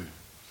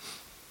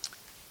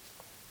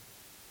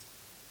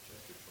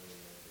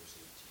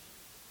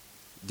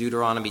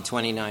 Deuteronomy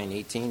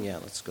 29:18. Yeah,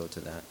 let's go to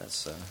that.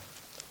 That's.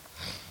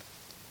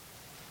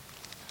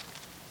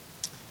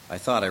 I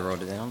thought I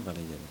wrote it down, but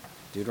I didn't.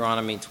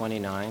 Deuteronomy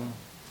 29.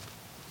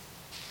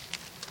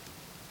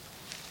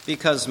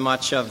 Because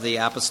much of the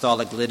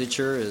apostolic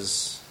literature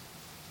is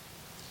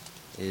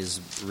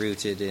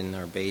rooted in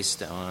or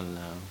based on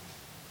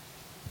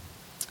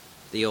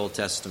the Old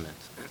Testament.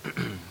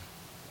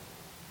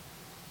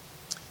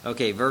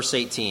 Okay, verse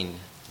 18.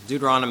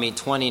 Deuteronomy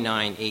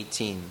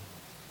 29:18.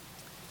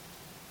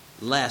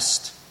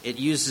 Lest, it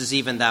uses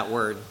even that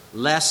word,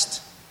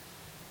 lest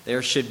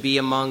there should be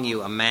among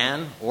you a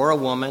man or a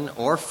woman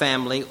or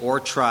family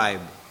or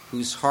tribe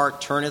whose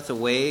heart turneth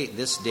away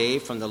this day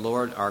from the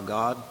Lord our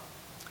God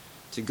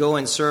to go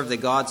and serve the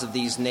gods of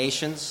these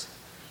nations,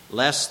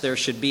 lest there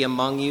should be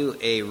among you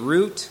a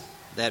root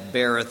that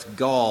beareth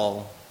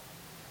gall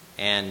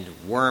and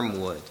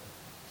wormwood.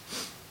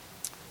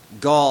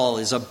 Gall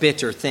is a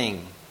bitter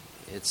thing.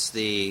 It's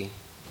the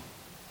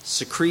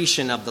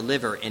secretion of the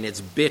liver, and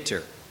it's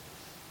bitter.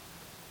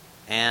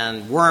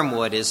 And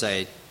wormwood is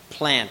a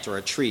plant or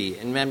a tree.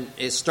 And then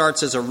it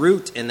starts as a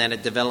root, and then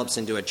it develops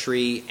into a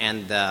tree,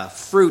 and the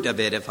fruit of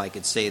it, if I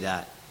could say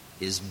that,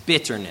 is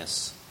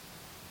bitterness.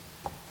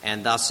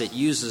 And thus it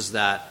uses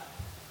that.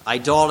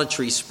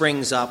 Idolatry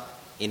springs up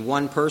in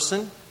one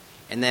person,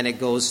 and then it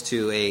goes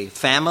to a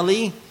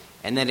family,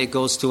 and then it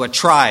goes to a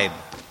tribe.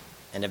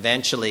 And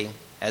eventually,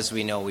 as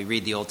we know, we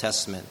read the Old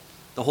Testament,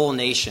 the whole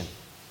nation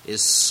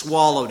is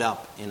swallowed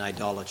up in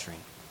idolatry.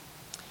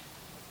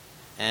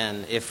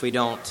 And if we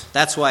don't,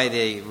 that's why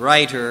the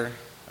writer,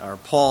 or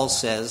Paul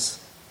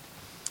says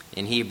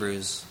in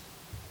Hebrews,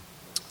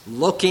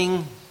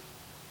 looking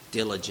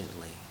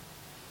diligently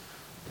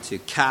to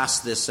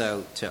cast this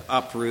out, to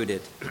uproot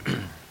it.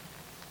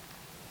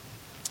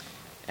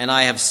 And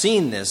I have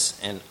seen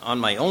this and on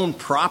my own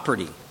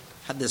property.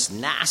 Had this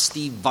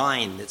nasty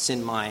vine that's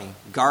in my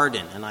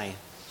garden, and I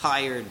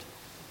hired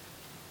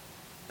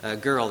a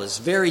girl that's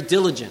very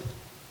diligent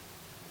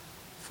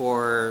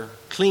for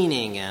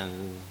cleaning,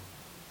 and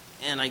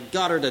I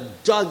got her to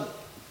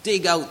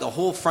dig out the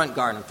whole front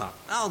garden. I thought,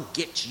 I'll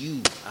get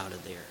you out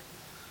of there.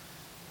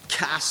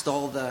 Cast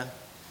all the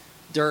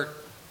dirt,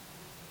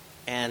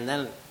 and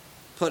then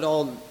put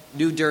all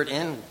new dirt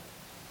in.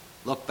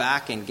 Look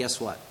back, and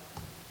guess what?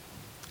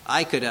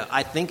 I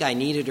think I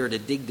needed her to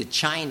dig the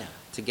china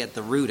to get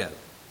the root out.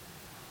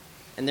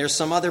 And there's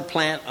some other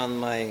plant on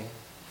my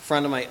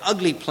front of my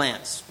ugly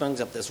plant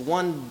springs up, this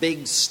one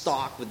big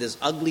stalk with this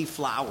ugly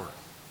flower.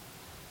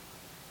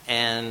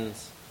 And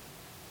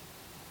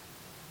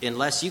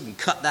unless you can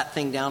cut that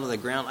thing down to the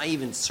ground, I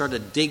even sort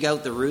of dig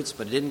out the roots,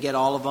 but I didn't get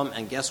all of them.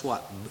 And guess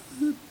what?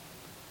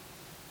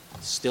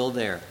 It's still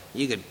there.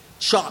 You could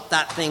chop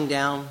that thing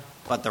down,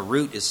 but the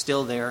root is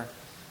still there.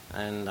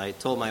 And I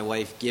told my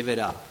wife, give it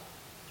up.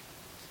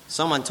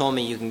 Someone told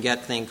me you can get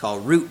a thing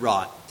called root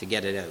rot to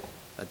get it out.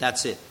 But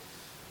that's it.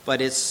 But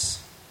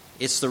it's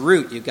the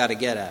root you've got to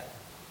get at.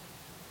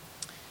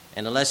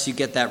 And unless you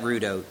get that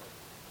root out,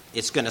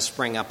 it's going to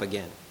spring up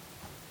again.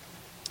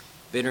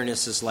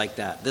 Bitterness is like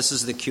that. This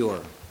is the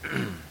cure.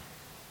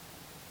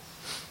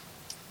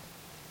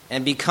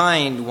 And be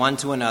kind one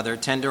to another,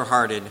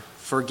 tender-hearted,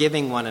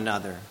 forgiving one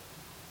another,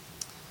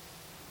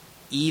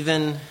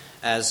 even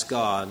as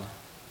God,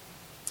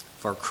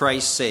 for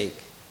Christ's sake,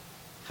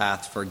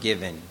 hath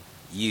forgiven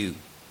you.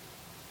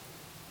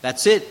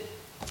 That's it.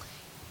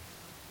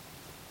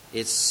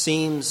 It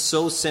seems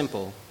so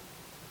simple.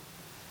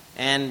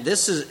 And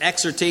this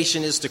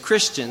exhortation is to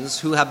Christians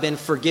who have been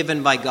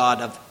forgiven by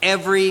God of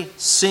every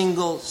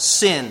single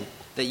sin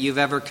that you've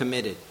ever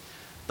committed.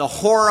 The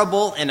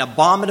horrible and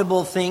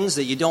abominable things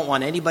that you don't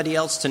want anybody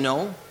else to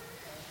know,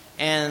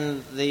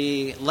 and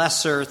the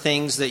lesser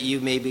things that you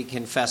maybe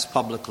confess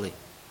publicly.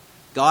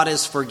 God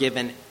has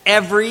forgiven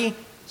every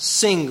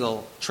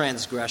single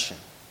transgression.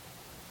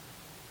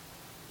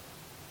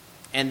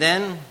 And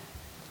then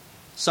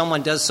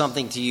someone does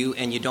something to you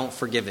and you don't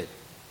forgive it.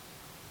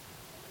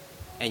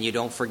 And you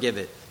don't forgive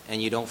it.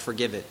 And you don't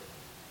forgive it.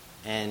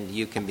 And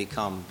you can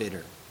become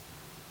bitter.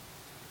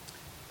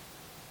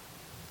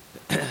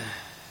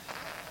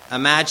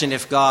 Imagine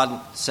if God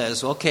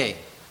says, okay,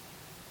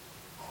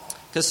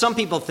 because some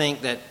people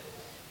think that,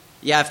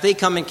 yeah, if they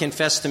come and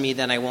confess to me,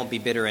 then I won't be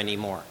bitter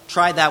anymore.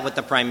 Try that with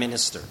the Prime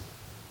Minister.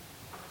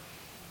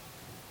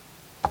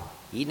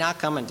 He's not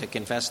coming to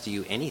confess to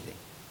you anything.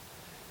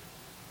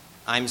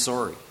 I'm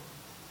sorry.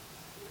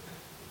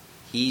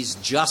 He's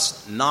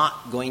just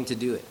not going to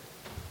do it.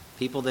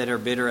 People that are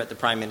bitter at the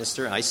Prime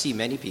Minister, I see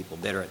many people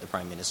bitter at the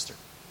Prime Minister.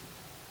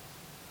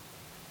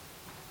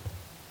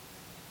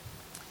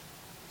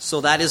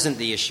 So that isn't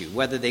the issue,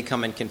 whether they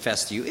come and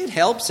confess to you. It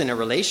helps in a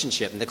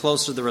relationship, and the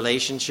closer the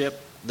relationship,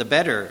 the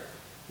better.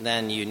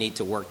 Then you need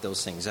to work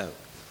those things out.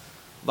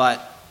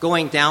 But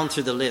going down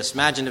through the list,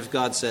 imagine if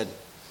God said,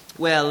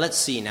 well, let's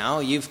see now,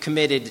 you've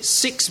committed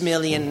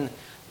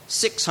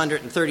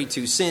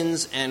 6,632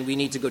 sins, and we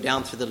need to go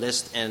down through the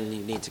list, and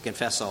you need to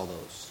confess all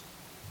those.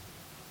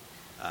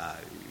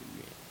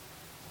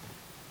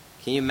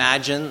 Can you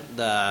imagine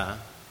the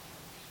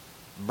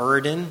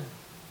burden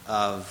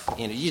of,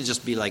 you'd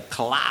just be like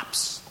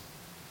collapse.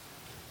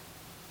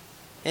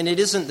 And it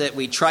isn't that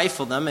we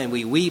trifle them and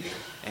we weep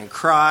and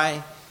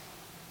cry.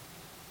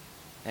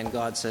 And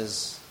God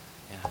says,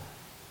 yeah.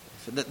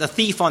 The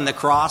thief on the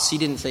cross, he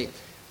didn't say,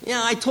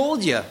 yeah, I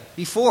told you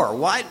before.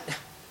 Why?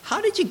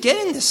 How did you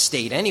get in this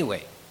state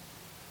anyway?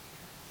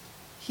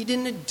 He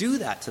didn't do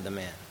that to the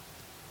man.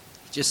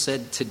 He just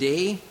said,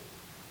 today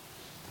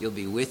you'll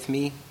be with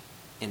me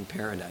in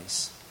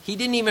paradise. He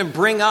didn't even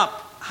bring up,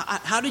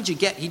 how did you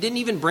get, he didn't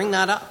even bring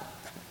that up.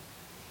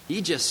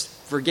 He just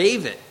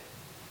forgave it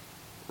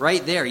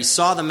right there. He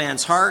saw the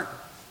man's heart.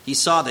 He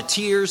saw the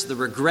tears, the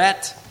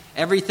regret,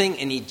 everything,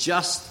 and he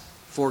just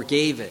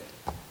forgave it.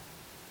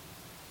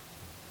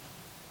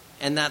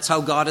 And that's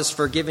how God has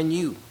forgiven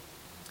you.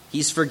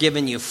 He's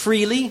forgiven you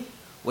freely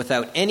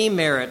without any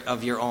merit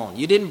of your own.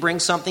 You didn't bring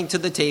something to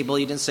the table.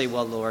 You didn't say,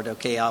 well, Lord,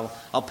 okay,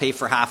 I'll pay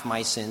for half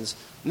my sins.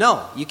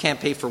 No, you can't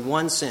pay for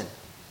one sin.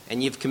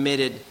 And you've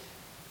committed,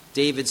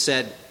 David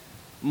said,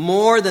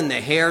 more than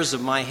the hairs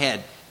of my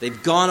head.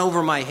 They've gone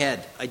over my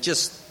head. I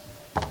just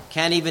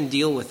can't even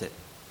deal with it.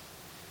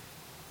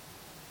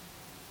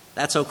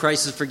 That's how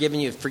Christ has forgiven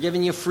you.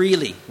 Forgiven you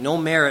freely, no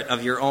merit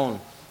of your own.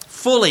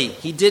 Fully,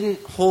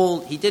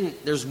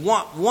 there's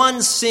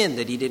one sin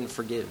that he didn't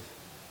forgive.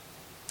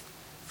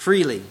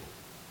 Freely.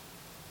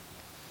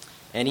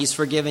 And he's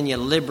forgiven you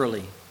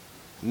liberally.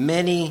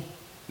 Many,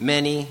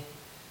 many,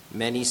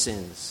 many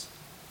sins.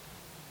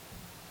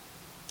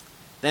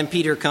 Then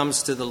Peter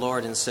comes to the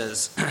Lord and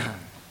says,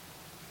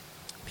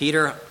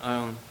 Peter,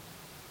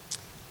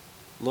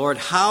 Lord,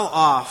 how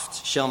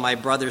oft shall my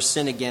brother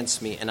sin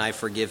against me and I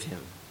forgive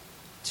him?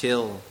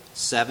 Till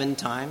 7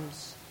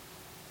 times?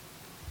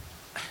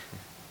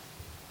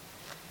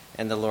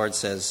 And the Lord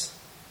says,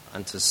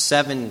 unto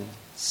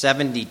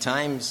 70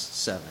 times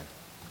 7.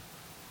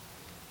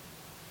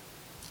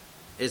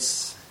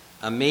 It's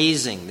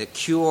amazing. The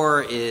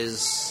cure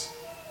is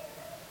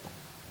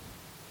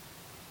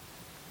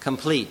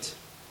complete.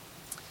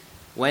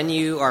 When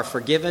you are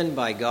forgiven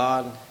by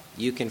God,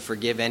 you can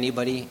forgive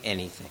anybody,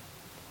 anything.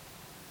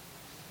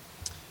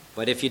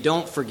 But if you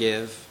don't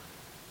forgive,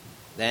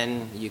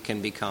 then you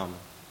can become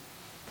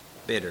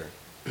bitter.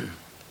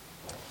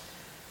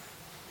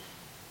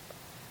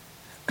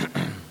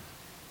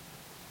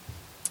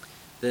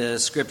 The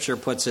scripture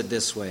puts it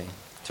this way.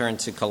 Turn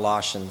to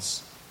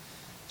Colossians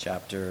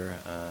chapter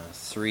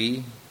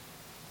 3.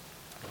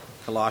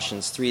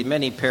 Colossians 3.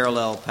 Many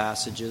parallel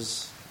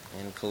passages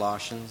in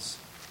Colossians.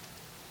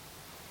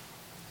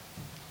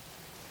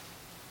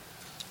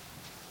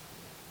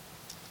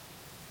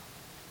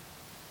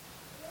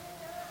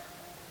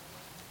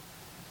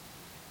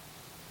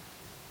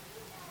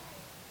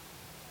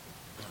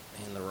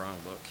 In the wrong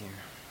book here.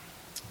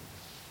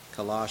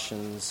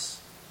 Colossians.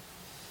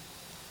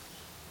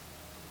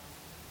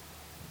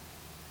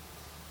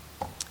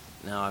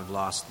 Now I've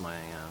lost my...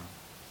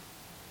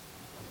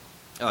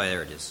 Oh,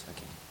 there it is.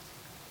 Okay.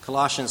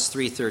 Colossians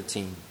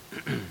 3:13.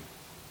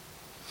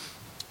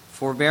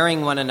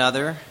 Forbearing one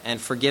another and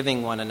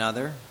forgiving one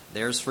another.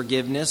 There's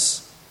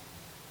forgiveness.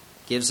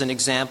 Gives an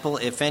example.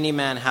 If any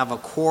man have a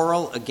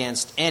quarrel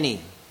against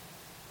any,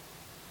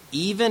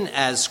 even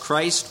as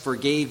Christ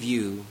forgave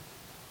you,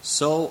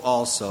 so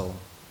also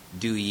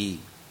do ye.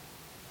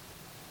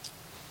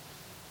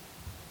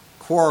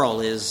 Quarrel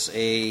is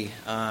a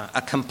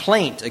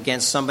complaint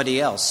against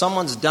somebody else.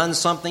 Someone's done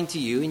something to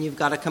you and you've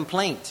got a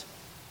complaint.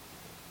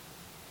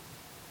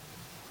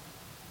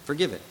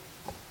 Forgive it.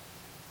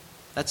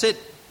 That's it.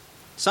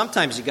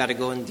 Sometimes you got to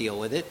go and deal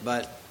with it,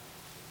 but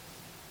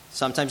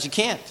sometimes you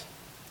can't.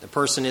 The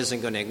person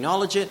isn't going to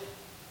acknowledge it,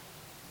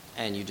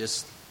 and you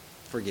just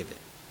forgive it.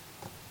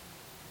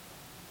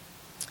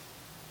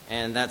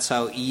 And that's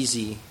how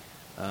easy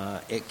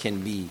it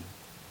can be.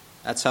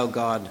 That's how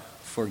God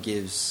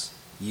forgives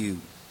you.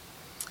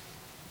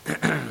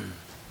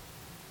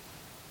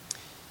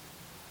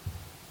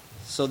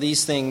 So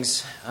these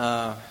things,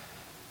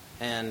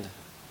 and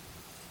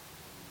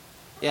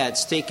yeah,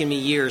 it's taken me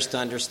years to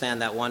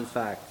understand that one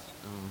fact.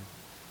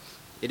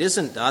 It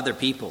isn't other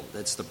people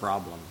that's the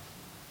problem.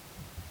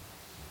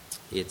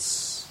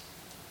 It's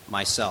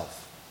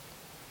myself.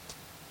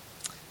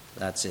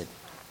 That's it.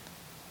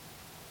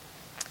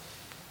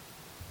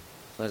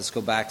 Let us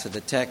go back to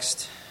the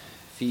text,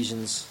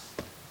 Ephesians.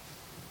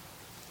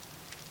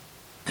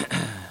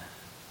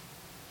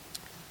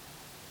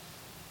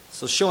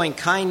 So showing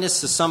kindness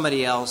to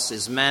somebody else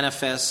is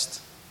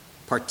manifest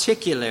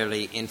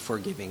particularly in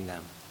forgiving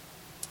them.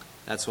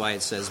 That's why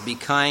it says, be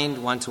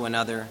kind one to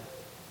another,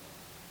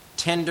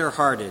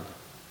 tender-hearted,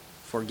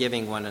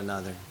 forgiving one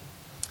another,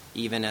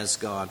 even as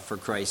God, for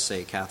Christ's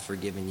sake, hath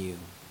forgiven you.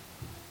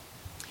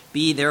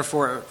 Be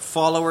therefore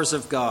followers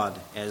of God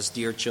as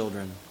dear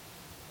children,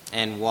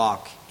 and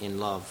walk in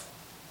love,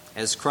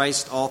 as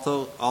Christ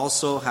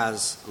also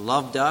has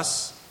loved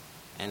us,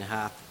 and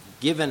hath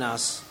given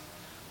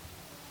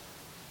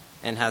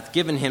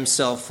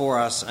himself for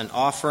us an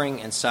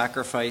offering and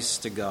sacrifice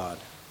to God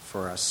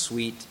for a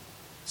sweet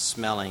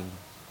smelling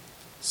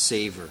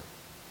savor.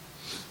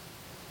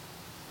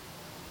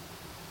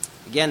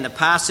 Again, the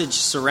passage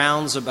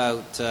surrounds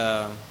about,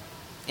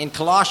 in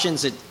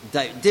Colossians it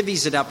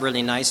divvies it up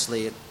really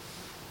nicely. It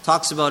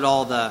talks about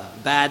all the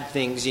bad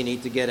things you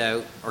need to get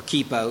out or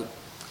keep out,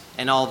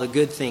 and all the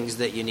good things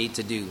that you need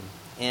to do.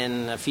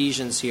 In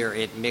Ephesians here,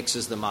 it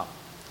mixes them up.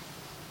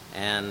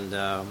 And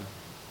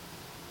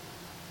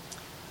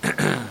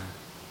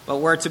but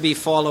we're to be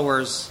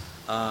followers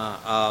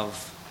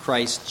of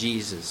Christ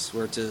Jesus.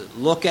 We're to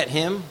look at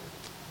him.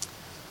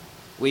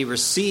 We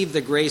receive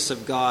the grace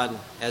of God,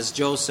 as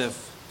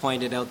Joseph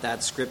pointed out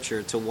that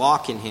scripture, to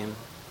walk in him,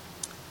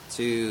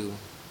 to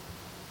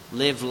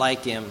live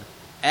like him.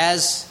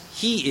 As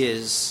he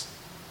is,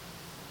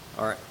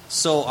 or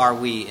so are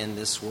we in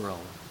this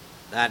world.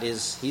 That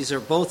is, these are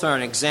both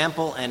an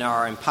example and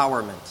our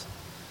empowerment,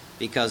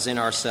 because in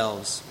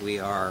ourselves we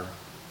are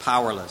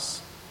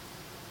powerless.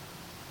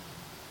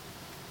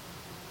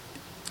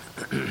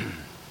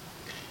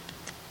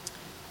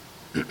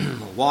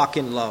 Walk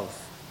in love.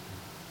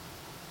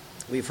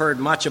 We've heard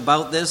much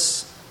about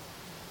this,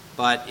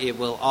 but it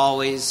will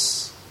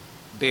always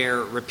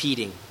bear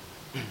repeating.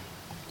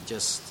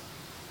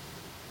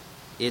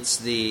 It's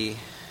the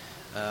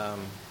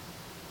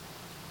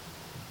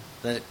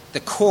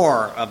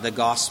core of the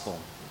gospel.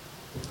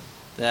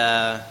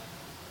 The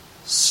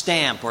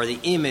stamp or the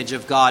image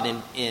of God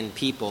in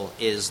people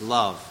is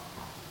love.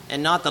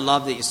 And not the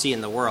love that you see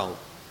in the world,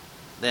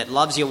 that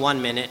loves you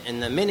 1 minute,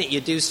 and the minute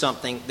you do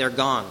something, they're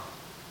gone,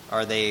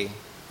 or they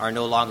are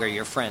no longer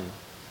your friend.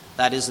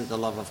 That isn't the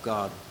love of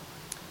God.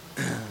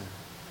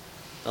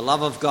 The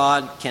love of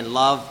God can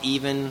love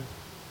even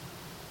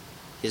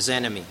his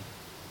enemy.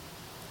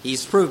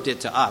 He's proved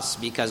it to us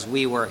because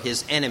we were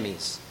his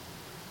enemies.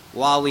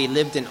 While we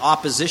lived in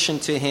opposition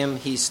to him,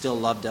 he still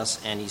loved us,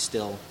 and he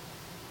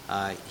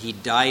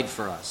died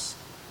for us.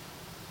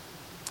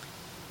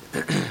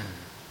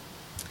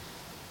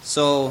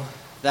 So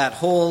that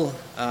whole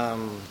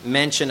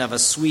mention of a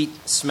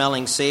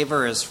sweet-smelling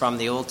savor is from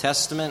the Old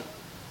Testament.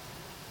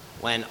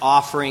 When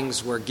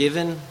offerings were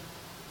given,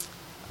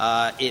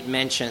 it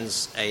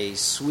mentions a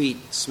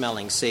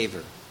sweet-smelling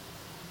savor.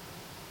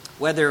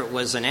 Whether it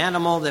was an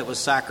animal that was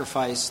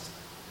sacrificed,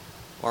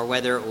 or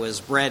whether it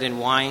was bread and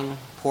wine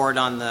poured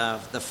on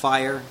the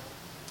fire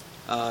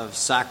of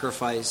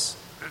sacrifice.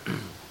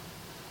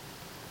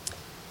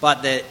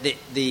 But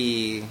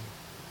the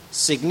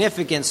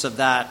significance of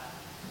that,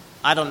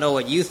 I don't know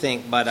what you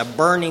think, but a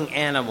burning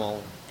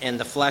animal and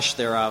the flesh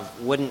thereof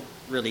wouldn't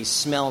really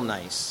smell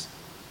nice.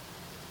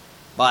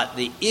 But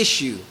the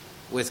issue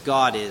with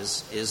God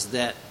is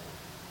that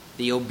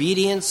the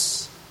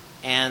obedience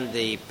and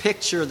the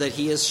picture that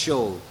he has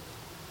showed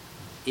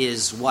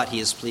is what he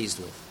is pleased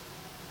with.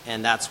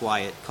 And that's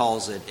why it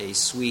calls it a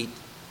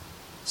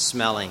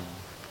sweet-smelling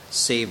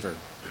savor.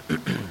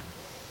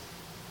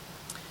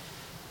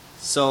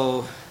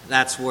 So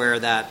that's where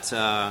that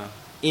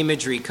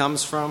imagery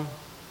comes from.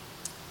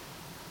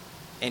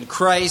 In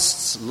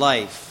Christ's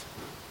life,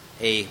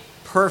 a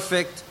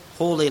perfect,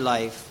 holy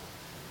life,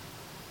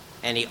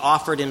 and he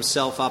offered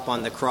himself up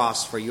on the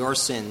cross for your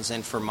sins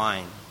and for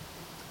mine,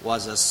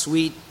 was a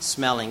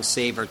sweet-smelling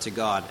savor to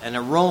God, an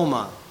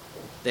aroma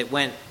that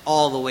went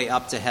all the way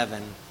up to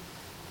heaven,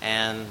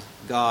 and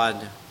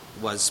God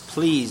was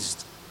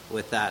pleased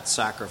with that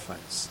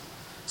sacrifice.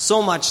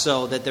 So much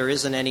so that there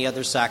isn't any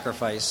other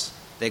sacrifice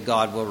that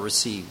God will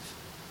receive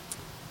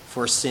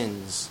for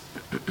sins.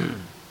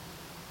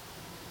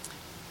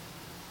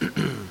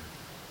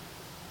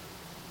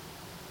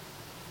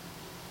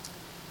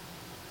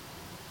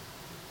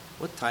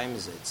 What time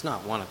is it? It's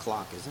not 1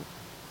 o'clock, is it?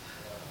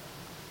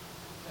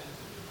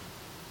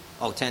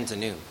 10 to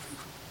noon.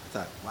 I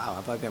thought, wow,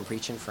 have I been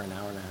preaching for an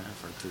hour and a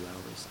half or 2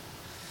 hours?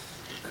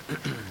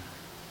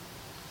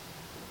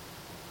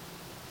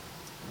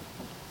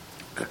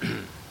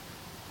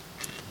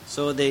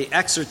 So the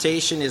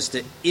exhortation is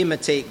to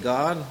imitate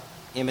God,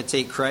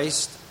 imitate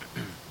Christ.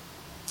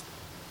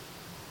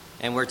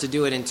 And we're to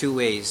do it in two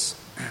ways.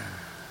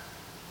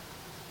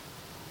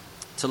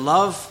 To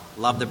love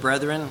the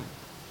brethren,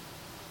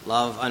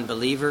 love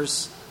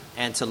unbelievers,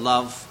 and to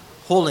love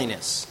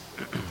holiness.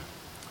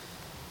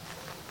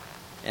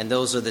 And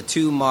those are the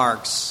two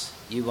marks,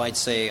 you might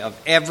say, of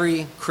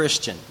every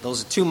Christian.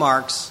 Those are two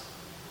marks: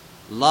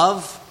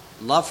 love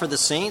for the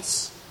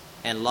saints,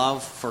 and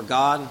love for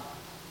God,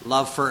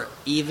 love for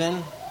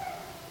even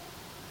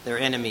their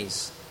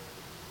enemies.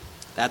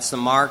 That's the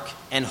mark.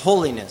 And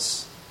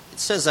holiness. It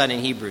says that in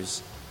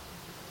Hebrews.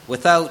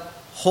 Without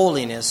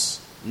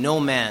holiness, no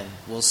man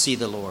will see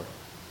the Lord.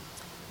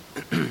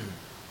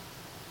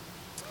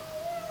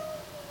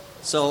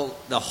 So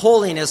the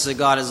holiness that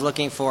God is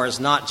looking for is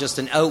not just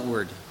an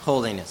outward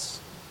holiness.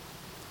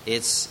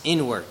 It's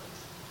inward.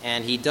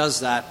 And he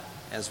does that,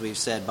 as we've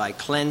said, by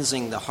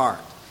cleansing the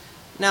heart.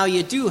 Now,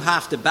 you do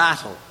have to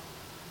battle.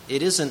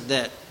 It isn't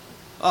that,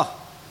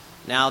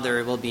 now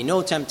there will be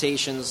no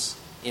temptations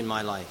in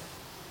my life.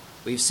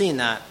 We've seen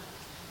that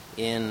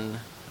in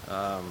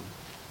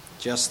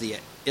just the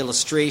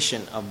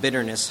illustration of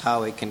bitterness,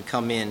 how it can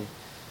come in.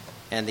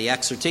 And the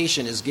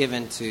exhortation is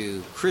given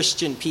to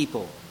Christian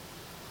people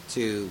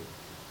to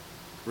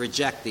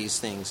reject these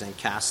things and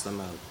cast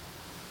them out.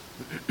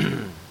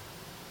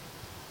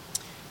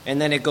 And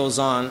then it goes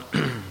on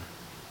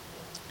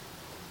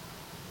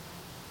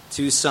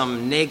to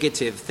some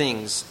negative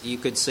things. You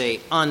could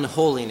say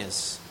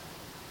unholiness.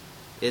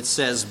 It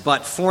says,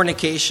 but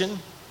fornication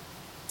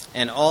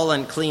and all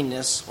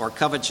uncleanness or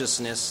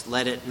covetousness,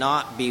 let it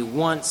not be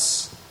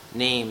once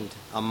named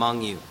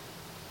among you,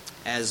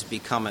 as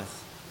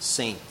becometh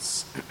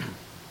saints.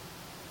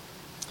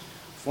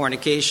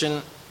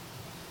 Fornication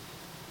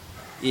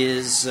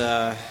is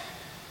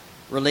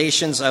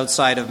relations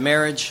outside of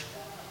marriage.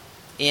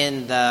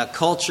 In the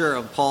culture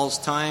of Paul's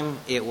time,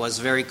 it was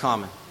very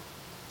common.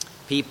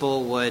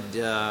 People would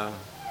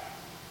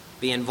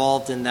be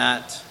involved in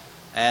that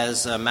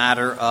as a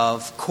matter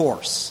of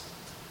course.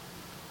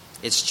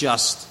 It's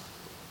just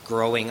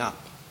growing up.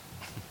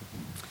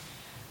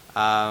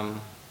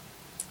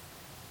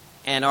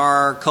 And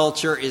our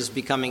culture is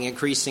becoming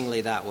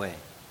increasingly that way.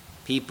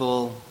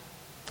 People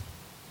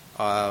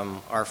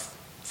are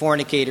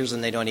fornicators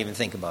and they don't even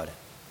think about it.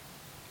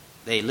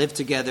 They live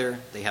together,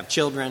 they have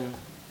children,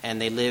 and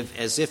they live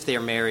as if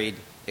they're married,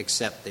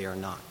 except they are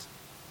not.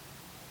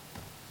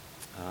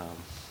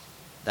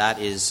 That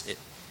is,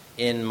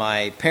 in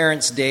my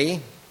parents'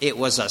 day, it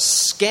was a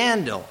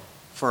scandal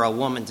for a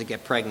woman to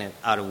get pregnant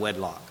out of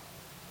wedlock.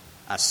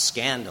 A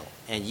scandal.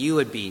 And you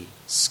would be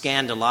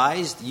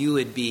scandalized, you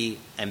would be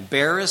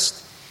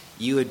embarrassed,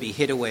 you would be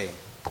hid away.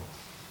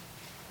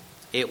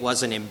 It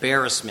was an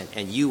embarrassment,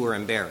 and you were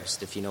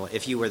embarrassed if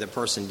you were the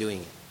person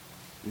doing it.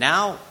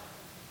 Now,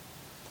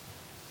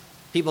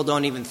 people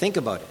don't even think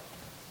about it.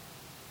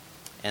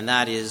 And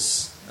that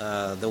is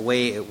the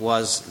way it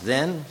was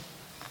then.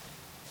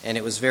 And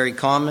it was very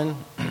common.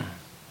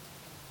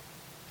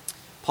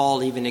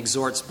 Paul even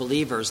exhorts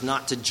believers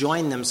not to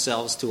join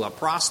themselves to a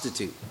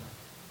prostitute.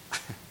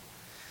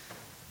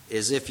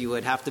 As if you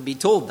would have to be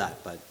told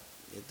that, but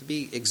you have to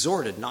be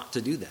exhorted not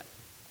to do that.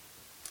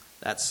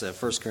 That's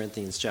 1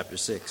 Corinthians chapter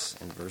 6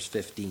 and verse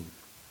 15.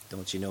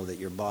 Don't you know that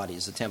your body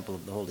is a temple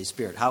of the Holy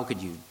Spirit? How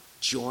could you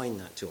join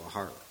that to a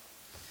harlot?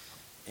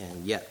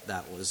 And yet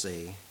that was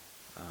a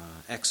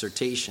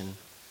exhortation.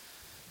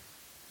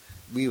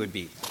 We would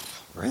be,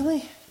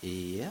 really?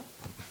 Yeah.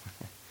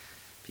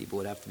 People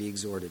would have to be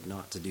exhorted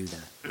not to do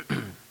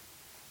that.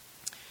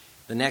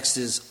 The next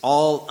is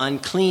all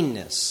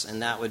uncleanness,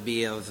 and that would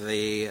be of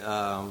a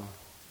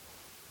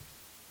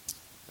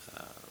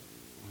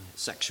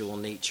sexual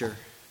nature.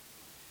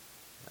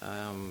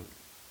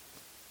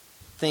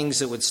 Things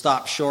that would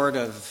stop short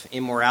of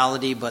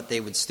immorality, but they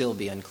would still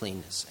be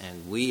uncleanness.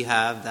 And we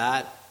have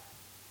that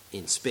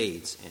in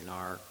spades in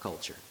our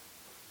culture.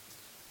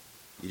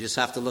 You just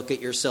have to look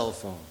at your cell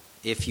phone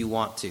if you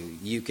want to.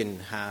 You can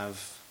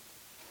have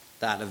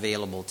that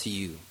available to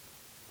you.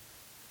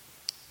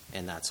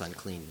 And that's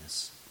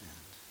uncleanness. And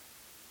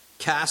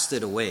cast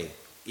it away.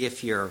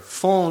 If your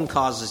phone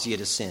causes you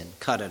to sin,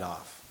 cut it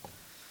off.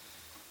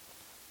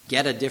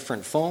 Get a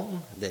different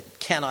phone that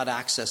cannot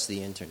access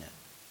the internet.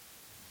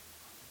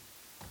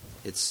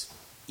 It's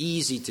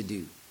easy to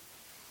do.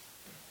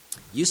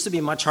 Used to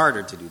be much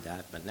harder to do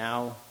that, but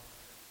now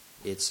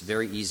it's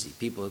very easy.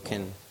 People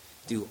can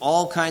do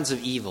all kinds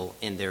of evil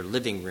in their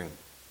living room.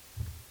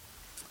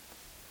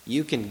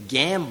 You can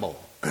gamble.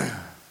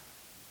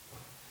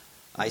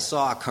 I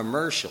saw a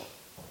commercial.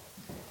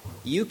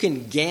 You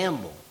can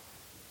gamble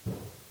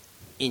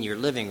in your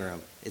living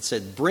room. It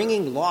said,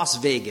 bringing Las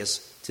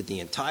Vegas to the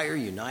entire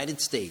United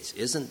States.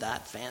 Isn't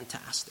that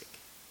fantastic?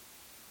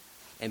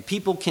 And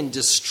people can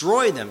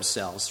destroy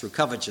themselves through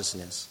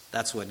covetousness.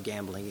 That's what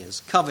gambling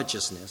is.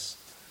 Covetousness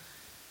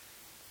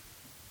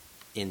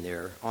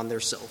on their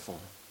cell phone.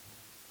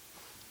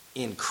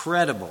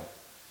 Incredible.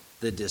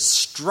 The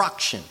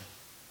destruction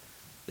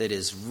that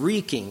is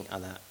wreaking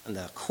on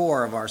the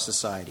core of our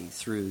society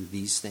through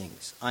these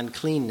things.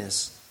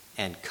 Uncleanness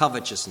and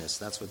covetousness.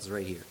 That's what's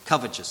right here.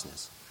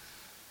 Covetousness.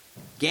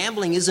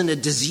 Gambling isn't a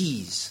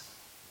disease.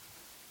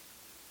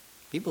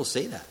 People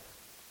say that.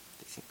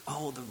 They think,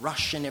 oh, the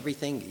rush and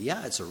everything.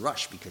 Yeah, it's a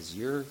rush because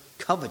you're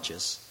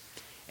covetous.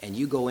 And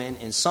you go in,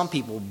 and some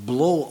people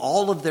blow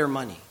all of their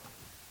money.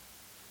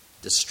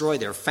 Destroy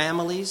their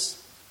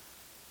families.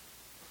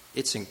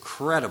 It's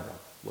incredible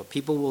what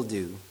people will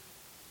do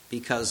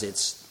because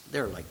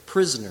they're like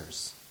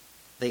prisoners.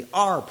 They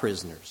are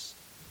prisoners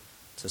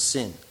to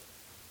sin.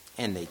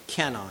 And they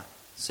cannot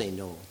say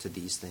no to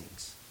these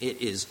things.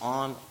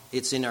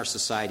 It's in our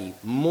society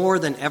more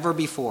than ever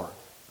before.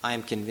 I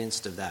am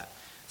convinced of that.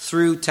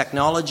 Through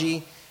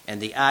technology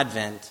and the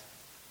advent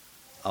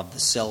of the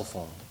cell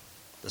phone,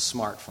 the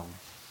smartphone.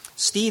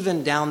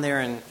 Stephen down there,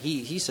 and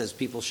he says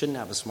people shouldn't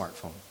have a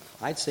smartphone.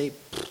 I'd say,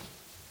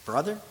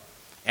 brother,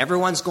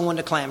 everyone's going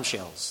to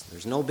clamshells.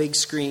 There's no big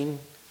screen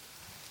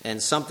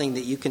and something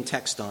that you can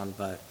text on,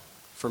 but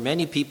for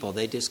many people,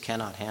 they just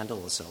cannot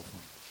handle a cell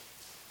phone.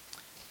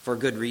 For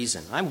good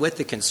reason. I'm with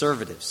the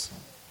conservatives.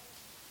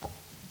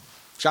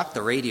 Chuck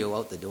the radio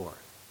out the door.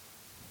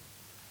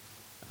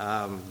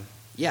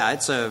 Yeah,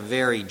 it's a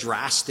very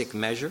drastic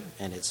measure,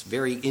 and it's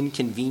very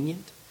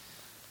inconvenient.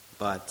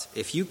 But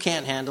if you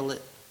can't handle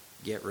it,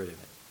 get rid of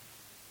it.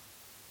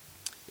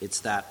 It's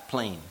that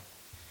plain.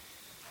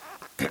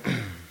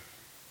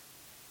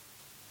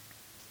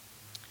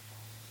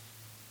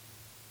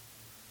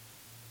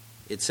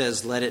 It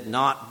says, let it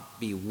not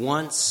be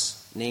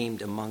once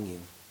named among you.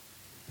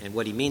 And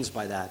what he means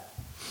by that,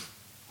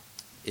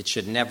 it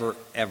should never,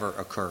 ever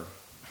occur.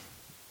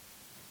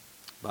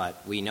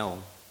 But we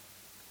know,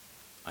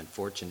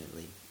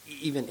 unfortunately,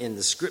 even in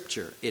the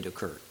scripture, it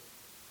occurred.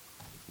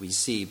 We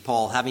see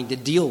Paul having to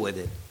deal with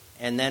it.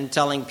 And then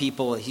telling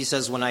people, he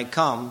says, when I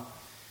come,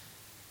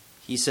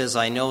 he says,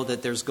 I know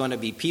that there's going to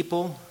be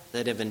people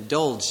that have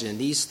indulged in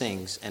these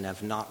things and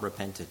have not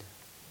repented.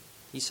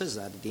 He says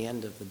that at the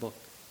end of the book.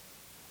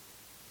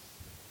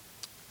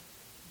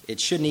 It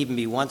shouldn't even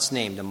be once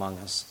named among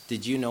us.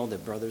 Did you know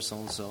that brother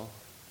so-and-so?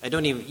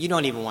 You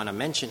don't even want to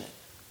mention it.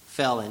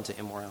 Fell into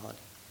immorality.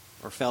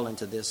 Or fell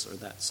into this or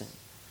that sin.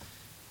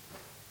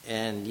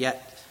 And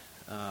yet,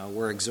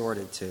 we're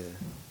exhorted to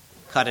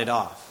cut it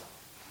off.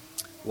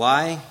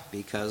 Why?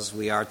 Because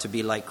we are to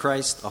be like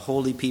Christ, a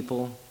holy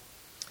people,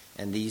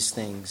 and these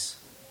things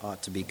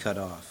ought to be cut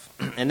off.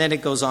 And then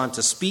it goes on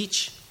to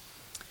speech.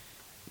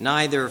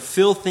 Neither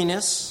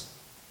filthiness,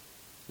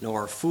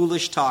 nor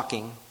foolish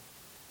talking,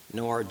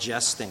 nor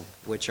jesting,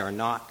 which are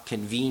not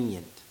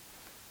convenient,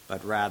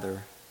 but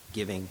rather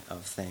giving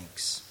of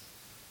thanks.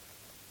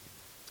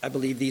 I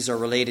believe these are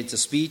related to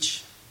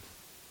speech.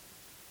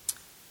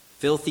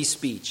 Filthy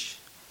speech.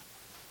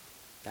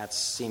 That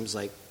seems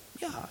like,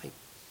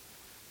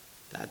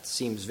 that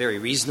seems very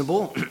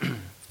reasonable.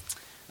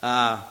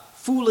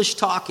 Foolish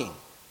talking.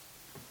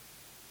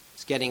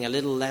 It's getting a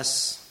little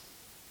less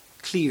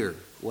clear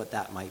what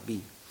that might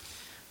be.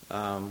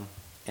 And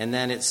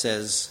then it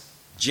says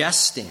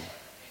jesting.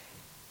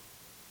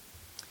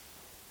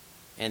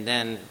 And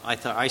then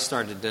I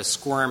started to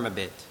squirm a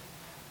bit.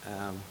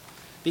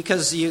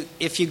 Because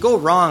if you go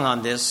wrong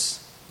on this,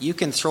 you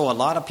can throw a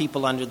lot of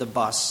people under the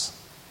bus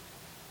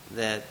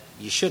that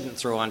you shouldn't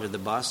throw under the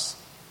bus.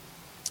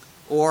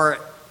 Or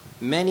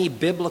many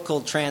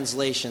biblical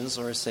translations,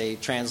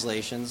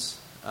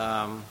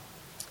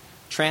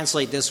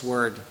 translate this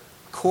word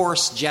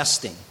coarse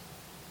jesting.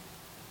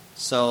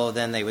 So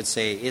then they would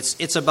say,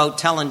 it's about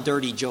telling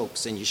dirty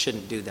jokes, and you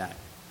shouldn't do that.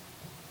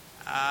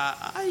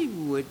 I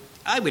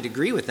would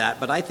agree with that,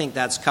 but I think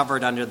that's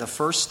covered under the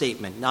first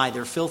statement,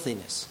 neither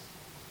filthiness.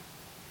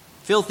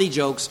 Filthy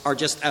jokes are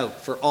just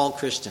out for all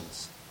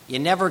Christians. You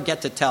never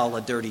get to tell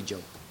a dirty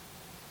joke.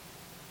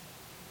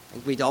 I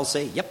think we'd all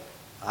say, yep,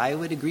 I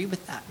would agree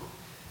with that.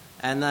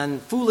 And then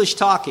foolish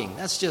talking,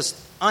 that's just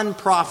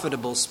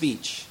unprofitable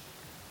speech.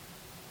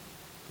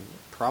 It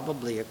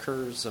probably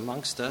occurs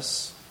amongst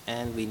us,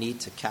 and we need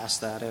to cast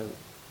that out.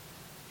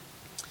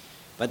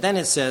 But then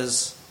it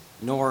says,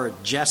 nor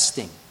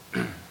jesting.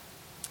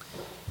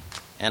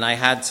 And I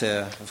had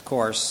to, of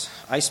course,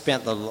 I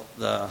spent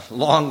the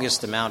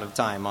longest amount of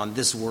time on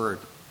this word.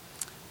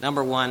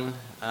 Number one,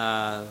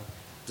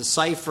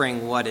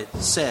 deciphering what it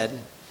said,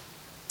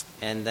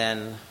 and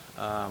then,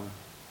 don't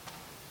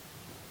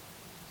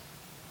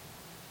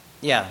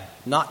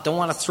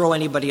want to throw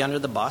anybody under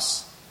the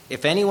bus.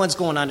 If anyone's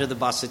going under the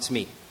bus, it's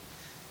me,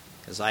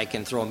 because I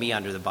can throw me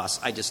under the bus.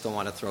 I just don't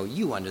want to throw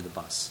you under the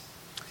bus,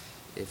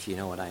 if you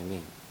know what I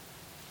mean.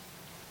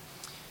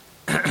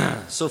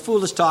 So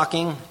foolish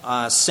talking,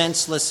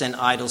 senseless and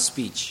idle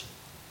speech.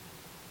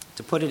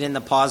 To put it in the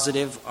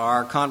positive,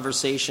 our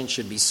conversation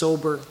should be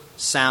sober,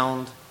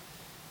 sound,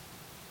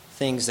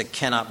 things that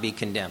cannot be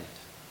condemned.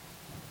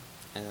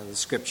 And the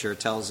scripture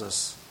tells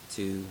us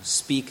to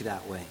speak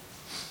that way.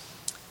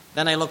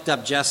 Then I looked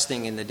up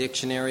jesting in the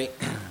dictionary.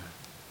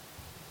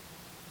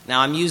 Now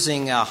I'm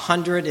using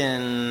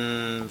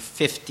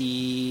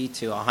 150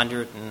 to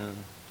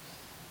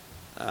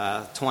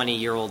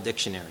 120-year-old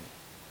dictionary.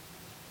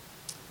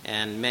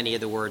 And many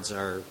of the words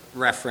are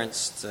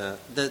referenced.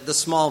 The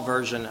small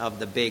version of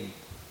the big,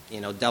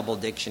 double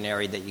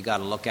dictionary that you got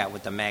to look at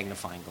with the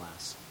magnifying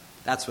glass.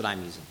 That's what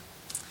I'm using.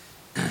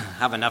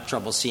 Have enough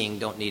trouble seeing,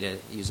 don't need to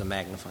use a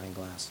magnifying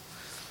glass.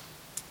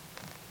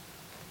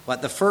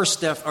 But the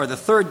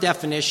third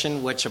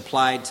definition which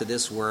applied to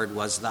this word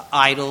was the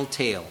idle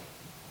tale.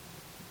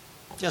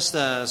 Just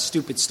a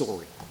stupid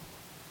story.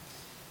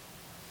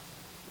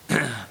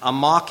 A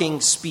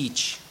mocking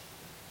speech.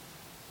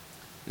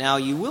 Now,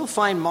 you will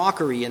find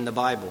mockery in the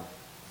Bible.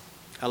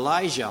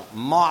 Elijah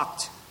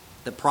mocked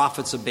the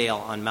prophets of Baal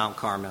on Mount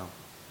Carmel.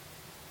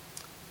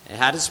 It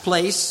had its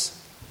place,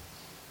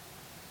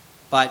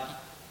 but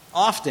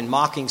often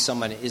mocking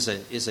someone is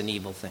an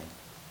evil thing.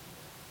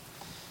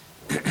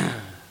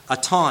 A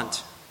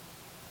taunt,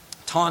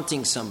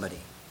 taunting somebody.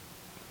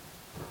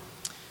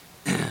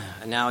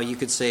 Now, you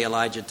could say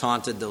Elijah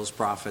taunted those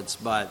prophets,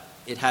 but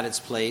it had its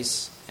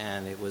place,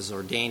 and it was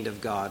ordained of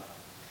God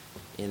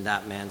in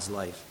that man's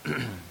life.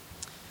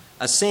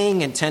 A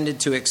saying intended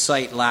to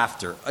excite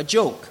laughter, a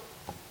joke.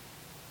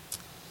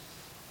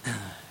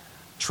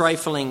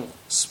 Trifling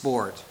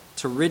sport,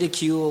 to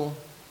ridicule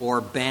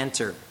or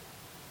banter.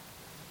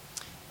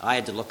 I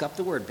had to look up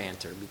the word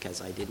banter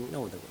because I didn't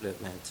know what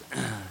it meant.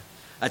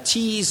 A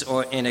tease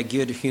or in a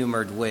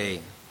good-humored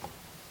way.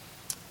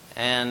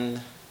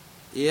 And,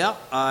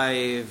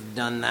 I've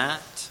done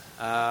that.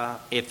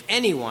 If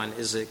anyone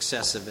is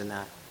excessive in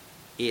that,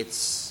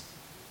 it's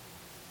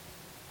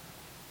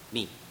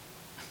me.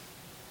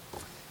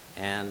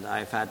 And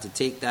I've had to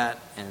take that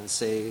and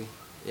say,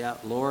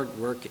 Lord,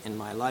 work in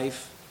my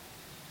life.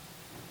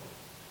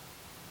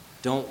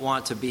 Don't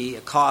want to be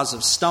a cause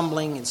of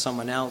stumbling in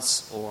someone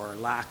else or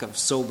lack of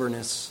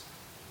soberness.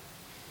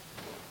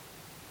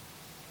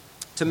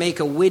 To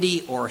make a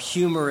witty or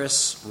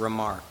humorous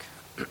remark.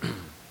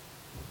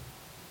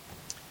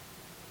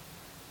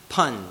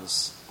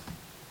 Puns.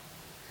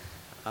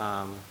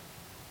 And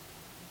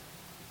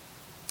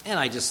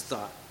I just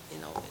thought,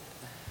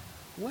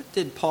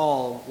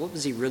 what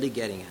was he really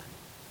getting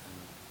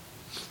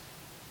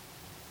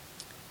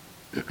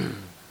at?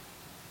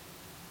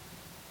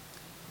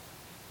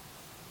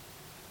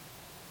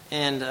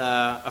 And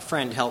a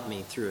friend helped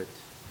me through it,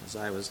 as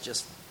I was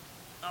just,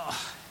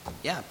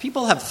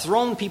 people have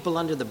thrown people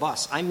under the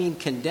bus. I mean,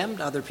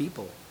 condemned other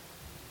people,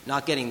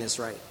 not getting this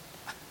right.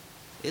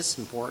 It's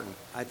important.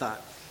 I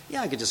thought,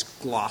 I could just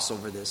gloss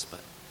over this, but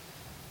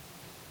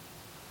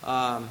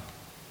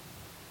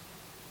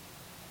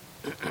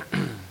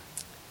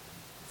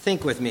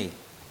think with me.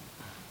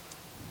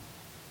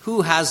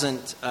 Who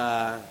hasn't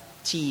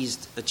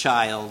teased a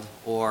child,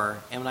 and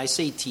when I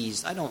say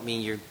teased, I don't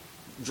mean you're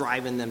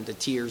driving them to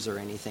tears or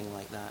anything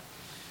like that,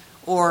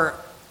 or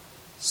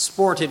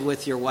sported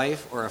with your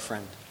wife or a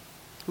friend?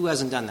 Who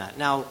hasn't done that?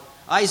 Now,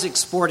 Isaac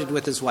sported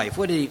with his wife.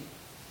 What did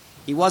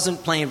He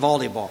wasn't playing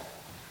volleyball,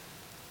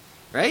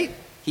 right?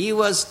 He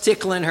was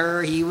tickling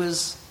her.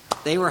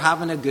 They were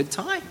having a good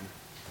time.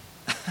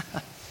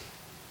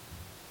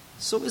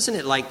 So isn't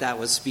it like that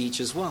with speech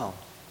as well?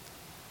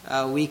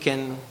 We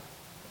can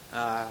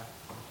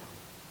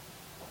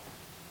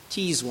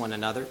tease one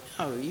another.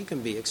 Oh, you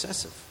can be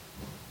excessive.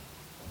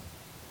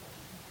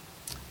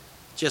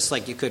 Just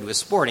like you could with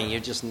sporting, you're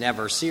just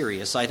never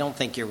serious. I don't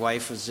think your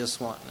wife was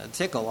just wanting to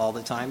tickle all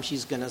the time.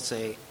 She's going to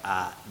say,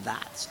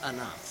 that's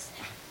enough.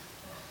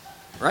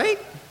 Right?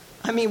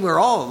 I mean, we're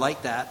all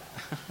like that.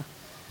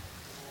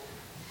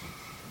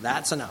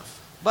 That's enough.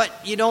 But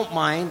you don't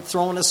mind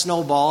throwing a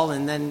snowball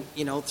and then,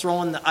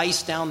 throwing the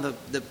ice down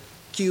the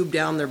cube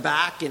down their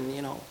back,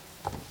 and,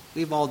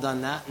 we've all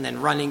done that. And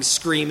then running,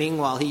 screaming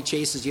while he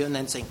chases you, and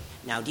then saying,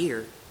 now,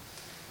 dear,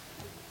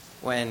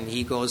 when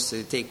he goes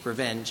to take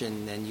revenge,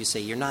 and then you say,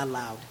 you're not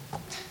allowed.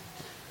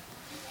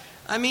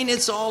 I mean,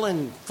 it's all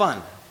in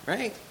fun,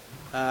 right?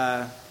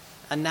 A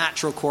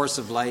natural course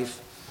of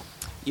life.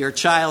 Your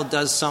child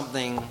does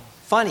something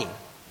funny,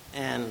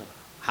 and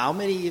how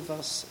many of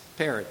us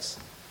parents,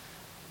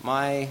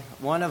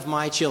 one of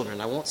my children,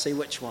 I won't say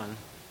which one,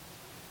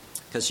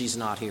 because she's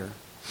not here,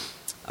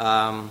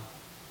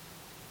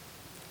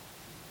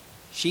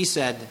 she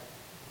said,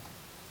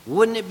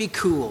 wouldn't it be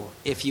cool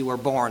if you were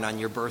born on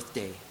your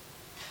birthday?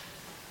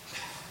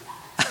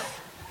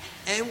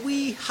 And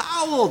we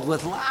howled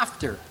with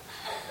laughter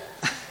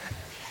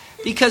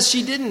because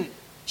she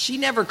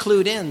never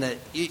clued in that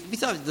we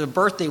thought the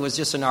birthday was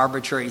just an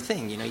arbitrary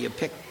thing. You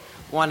pick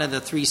one of the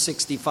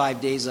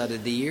 365 days out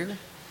of the year.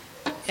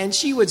 And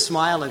she would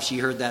smile if she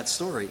heard that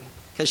story,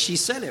 because she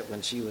said it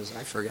when she was,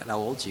 I forget how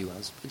old she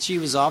was, but she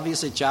was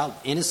obviously a child,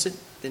 innocent,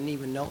 didn't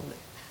even know that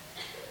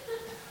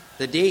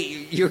the day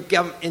you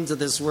come into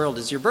this world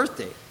is your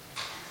birthday.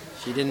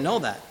 She didn't know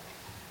that.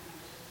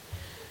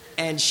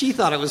 And she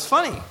thought it was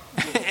funny.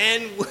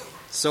 And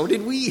so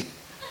did we.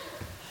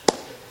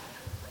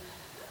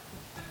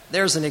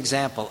 There's an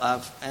example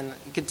of, and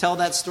you can tell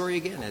that story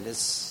again.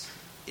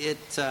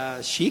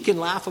 She can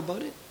laugh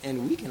about it,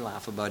 and we can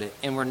laugh about it,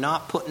 and we're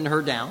not putting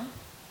her down.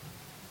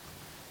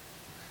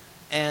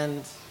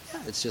 And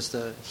yeah, it's just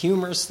a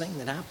humorous thing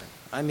that happened.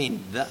 I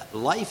mean,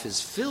 life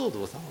is filled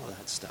with all of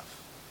that stuff.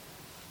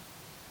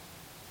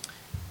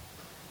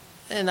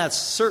 And that's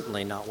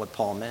certainly not what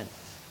Paul meant.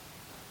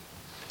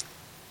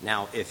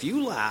 Now, if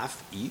you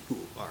laugh, you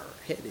are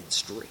headed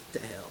straight to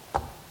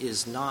hell,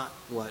 is not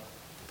what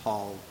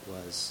Paul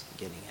was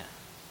getting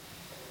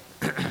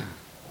at.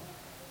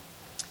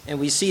 And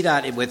we see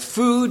that with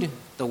food.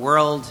 The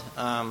world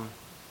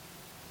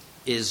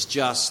is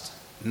just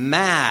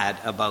mad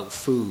about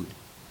food.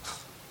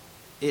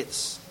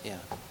 It's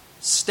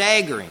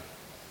staggering.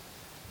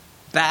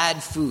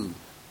 Bad food.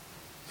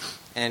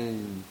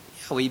 And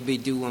we'd be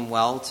doing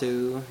well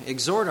to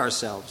exhort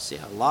ourselves.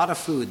 A lot of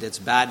food that's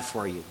bad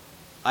for you.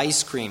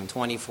 Ice cream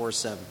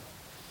 24/7.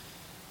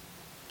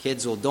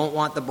 Kids don't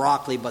want the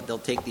broccoli, but they'll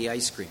take the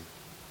ice cream.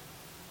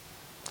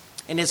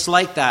 And it's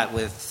like that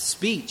with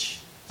speech.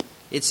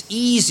 It's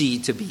easy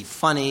to be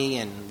funny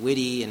and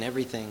witty and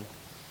everything,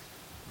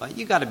 but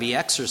you got to be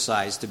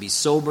exercised, to be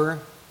sober,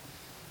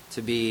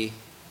 to be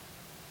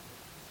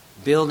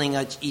building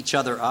each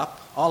other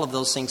up. All of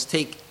those things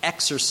take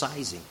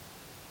exercising.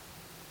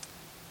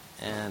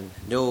 And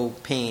no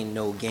pain,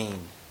 no gain.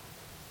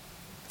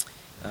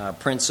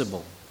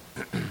 Principle.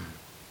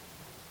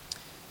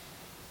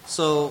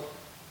 So,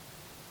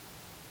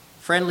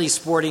 friendly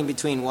sporting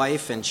between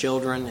wife and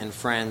children and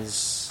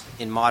friends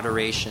in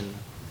moderation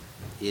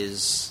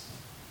is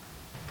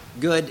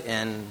good,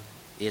 and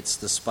it's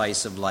the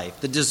spice of life.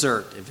 The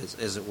dessert,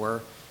 as it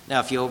were. Now,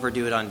 if you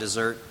overdo it on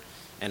dessert,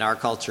 and our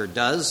culture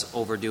does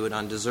overdo it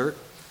on dessert,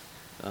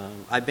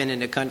 I've been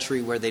in a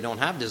country where they don't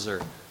have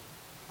dessert.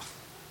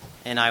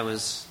 And I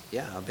was,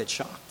 a bit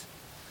shocked.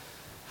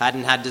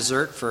 Hadn't had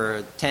dessert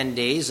for 10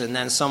 days, and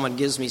then someone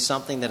gives me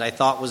something that I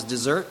thought was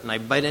dessert, and I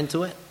bite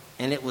into it,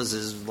 and it was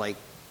as like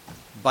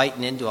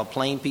biting into a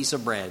plain piece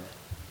of bread.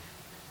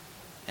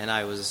 And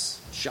I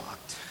was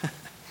shocked.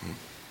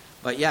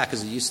 But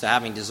because we're used to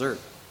having dessert.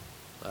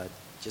 But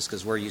just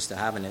because we're used to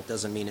having it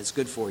doesn't mean it's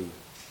good for you.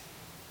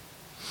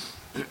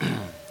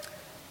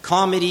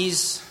 Comedy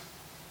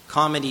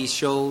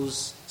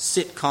shows,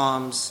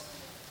 sitcoms,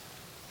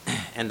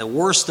 and the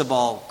worst of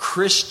all,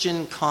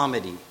 Christian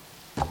comedy.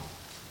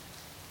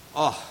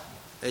 Oh,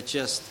 it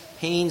just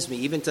pains me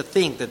even to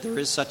think that there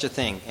is such a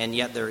thing, and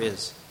yet there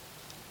is.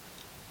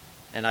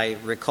 And I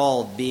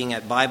recalled being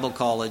at Bible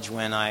college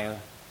when I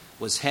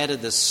was head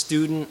of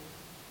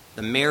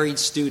the married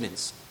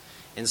students,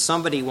 and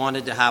somebody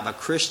wanted to have a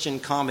Christian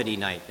comedy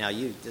night. Now,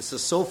 this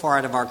is so far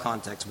out of our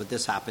context, but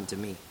this happened to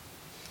me.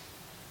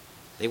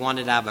 They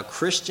wanted to have a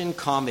Christian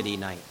comedy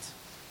night.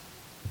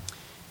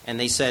 And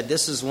they said,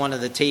 this is one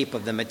of the tape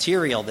of the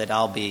material that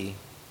I'll be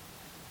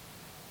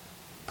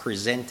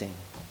presenting.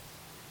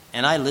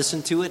 And I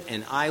listened to it,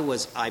 and I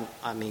was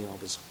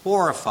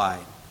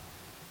horrified.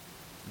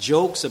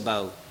 Jokes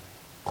about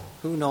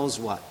who knows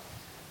what.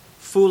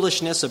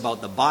 Foolishness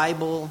about the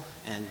Bible,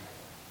 and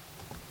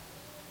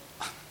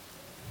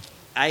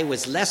I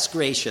was less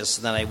gracious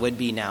than I would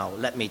be now,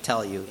 let me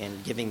tell you,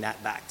 in giving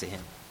that back to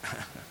him.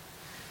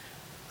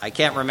 I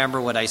can't remember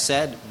what I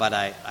said, but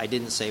I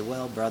didn't say,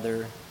 well,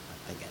 brother,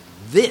 again,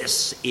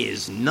 this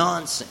is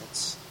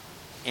nonsense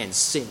and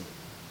sin.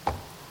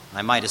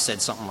 I might have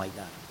said something like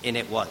that, and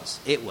it was.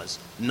 It was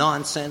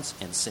nonsense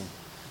and sin.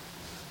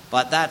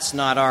 But that's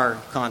not our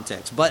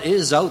context. But it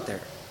is out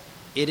there.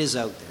 It is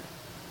out there.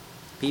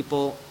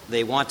 People,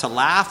 they want to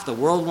laugh. The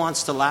world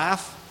wants to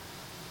laugh.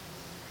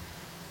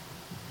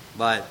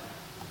 But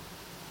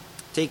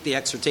take the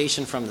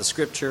exhortation from the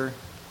Scripture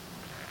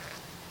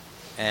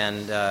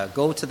and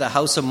go to the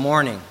house of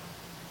mourning.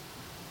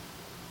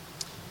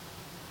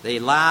 They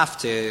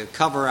laugh to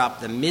cover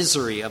up the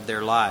misery of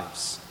their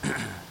lives.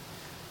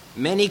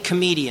 Many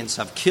comedians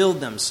have killed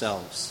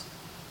themselves,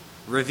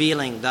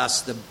 revealing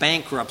thus the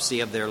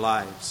bankruptcy of their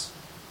lives.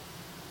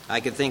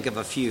 I could think of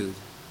a few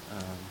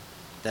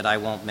that I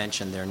won't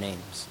mention their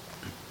names.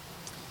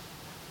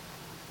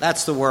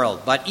 That's the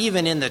world. But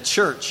even in the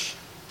church,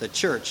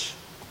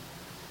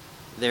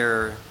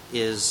 there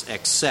is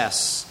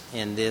excess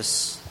in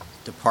this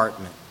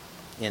department,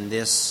 in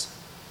this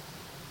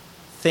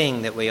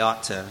thing that we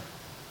ought to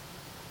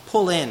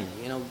pull in.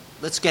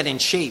 Let's get in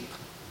shape.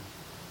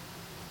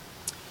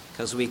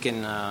 Because we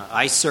can,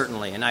 I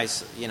certainly, and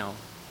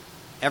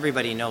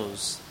everybody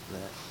knows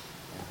that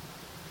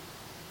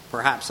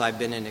perhaps I've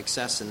been in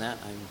excess in that.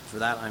 For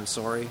that, I'm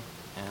sorry.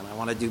 And I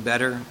want to do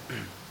better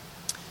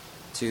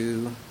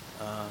to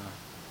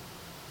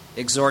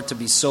exhort to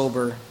be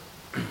sober.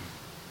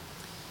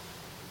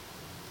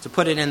 To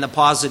put it in the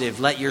positive,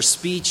 let your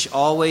speech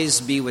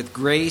always be with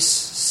grace,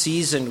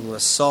 seasoned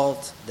with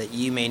salt, that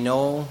ye may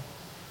know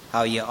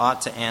how ye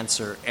ought to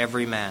answer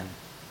every man.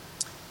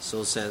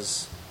 So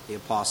says the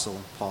Apostle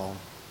Paul.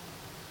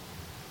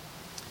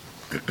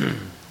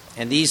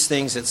 And these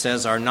things, it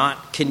says, are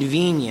not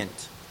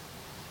convenient.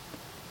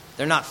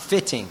 They're not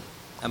fitting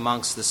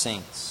amongst the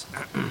saints,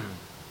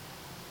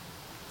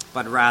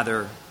 but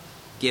rather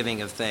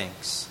giving of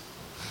thanks.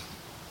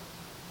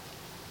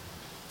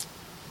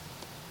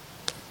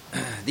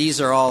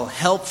 These are all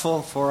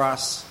helpful for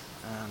us.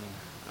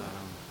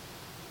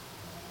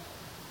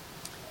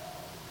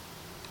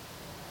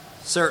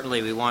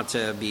 Certainly we want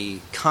to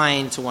be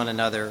kind to one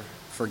another,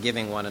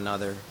 forgiving one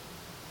another.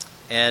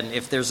 And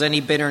if there's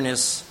any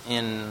bitterness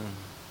in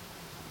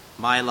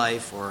my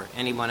life or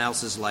anyone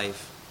else's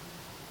life,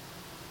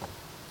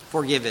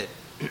 forgive it,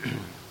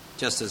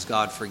 just as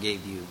God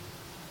forgave you.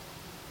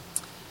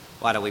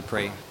 Why don't we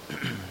pray?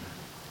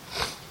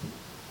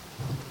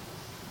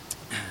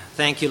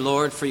 Thank you,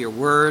 Lord, for your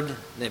word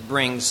that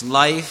brings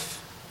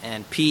life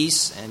and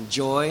peace and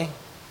joy.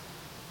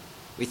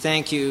 We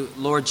thank you,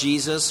 Lord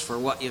Jesus, for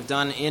what you've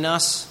done in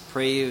us.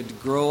 Pray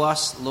you'd grow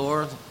us,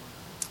 Lord,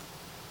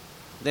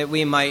 that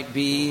we might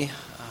be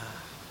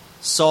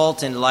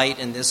salt and light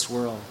in this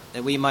world,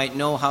 that we might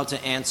know how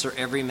to answer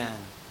every man.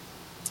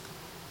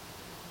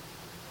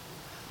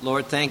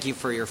 Lord, thank you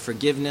for your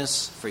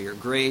forgiveness, for your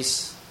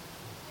grace,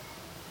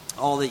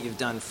 all that you've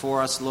done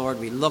for us, Lord.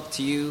 We look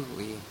to you.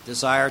 We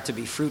desire to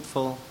be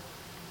fruitful.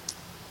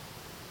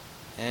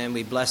 And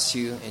we bless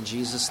you in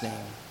Jesus'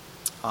 name.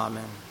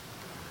 Amen.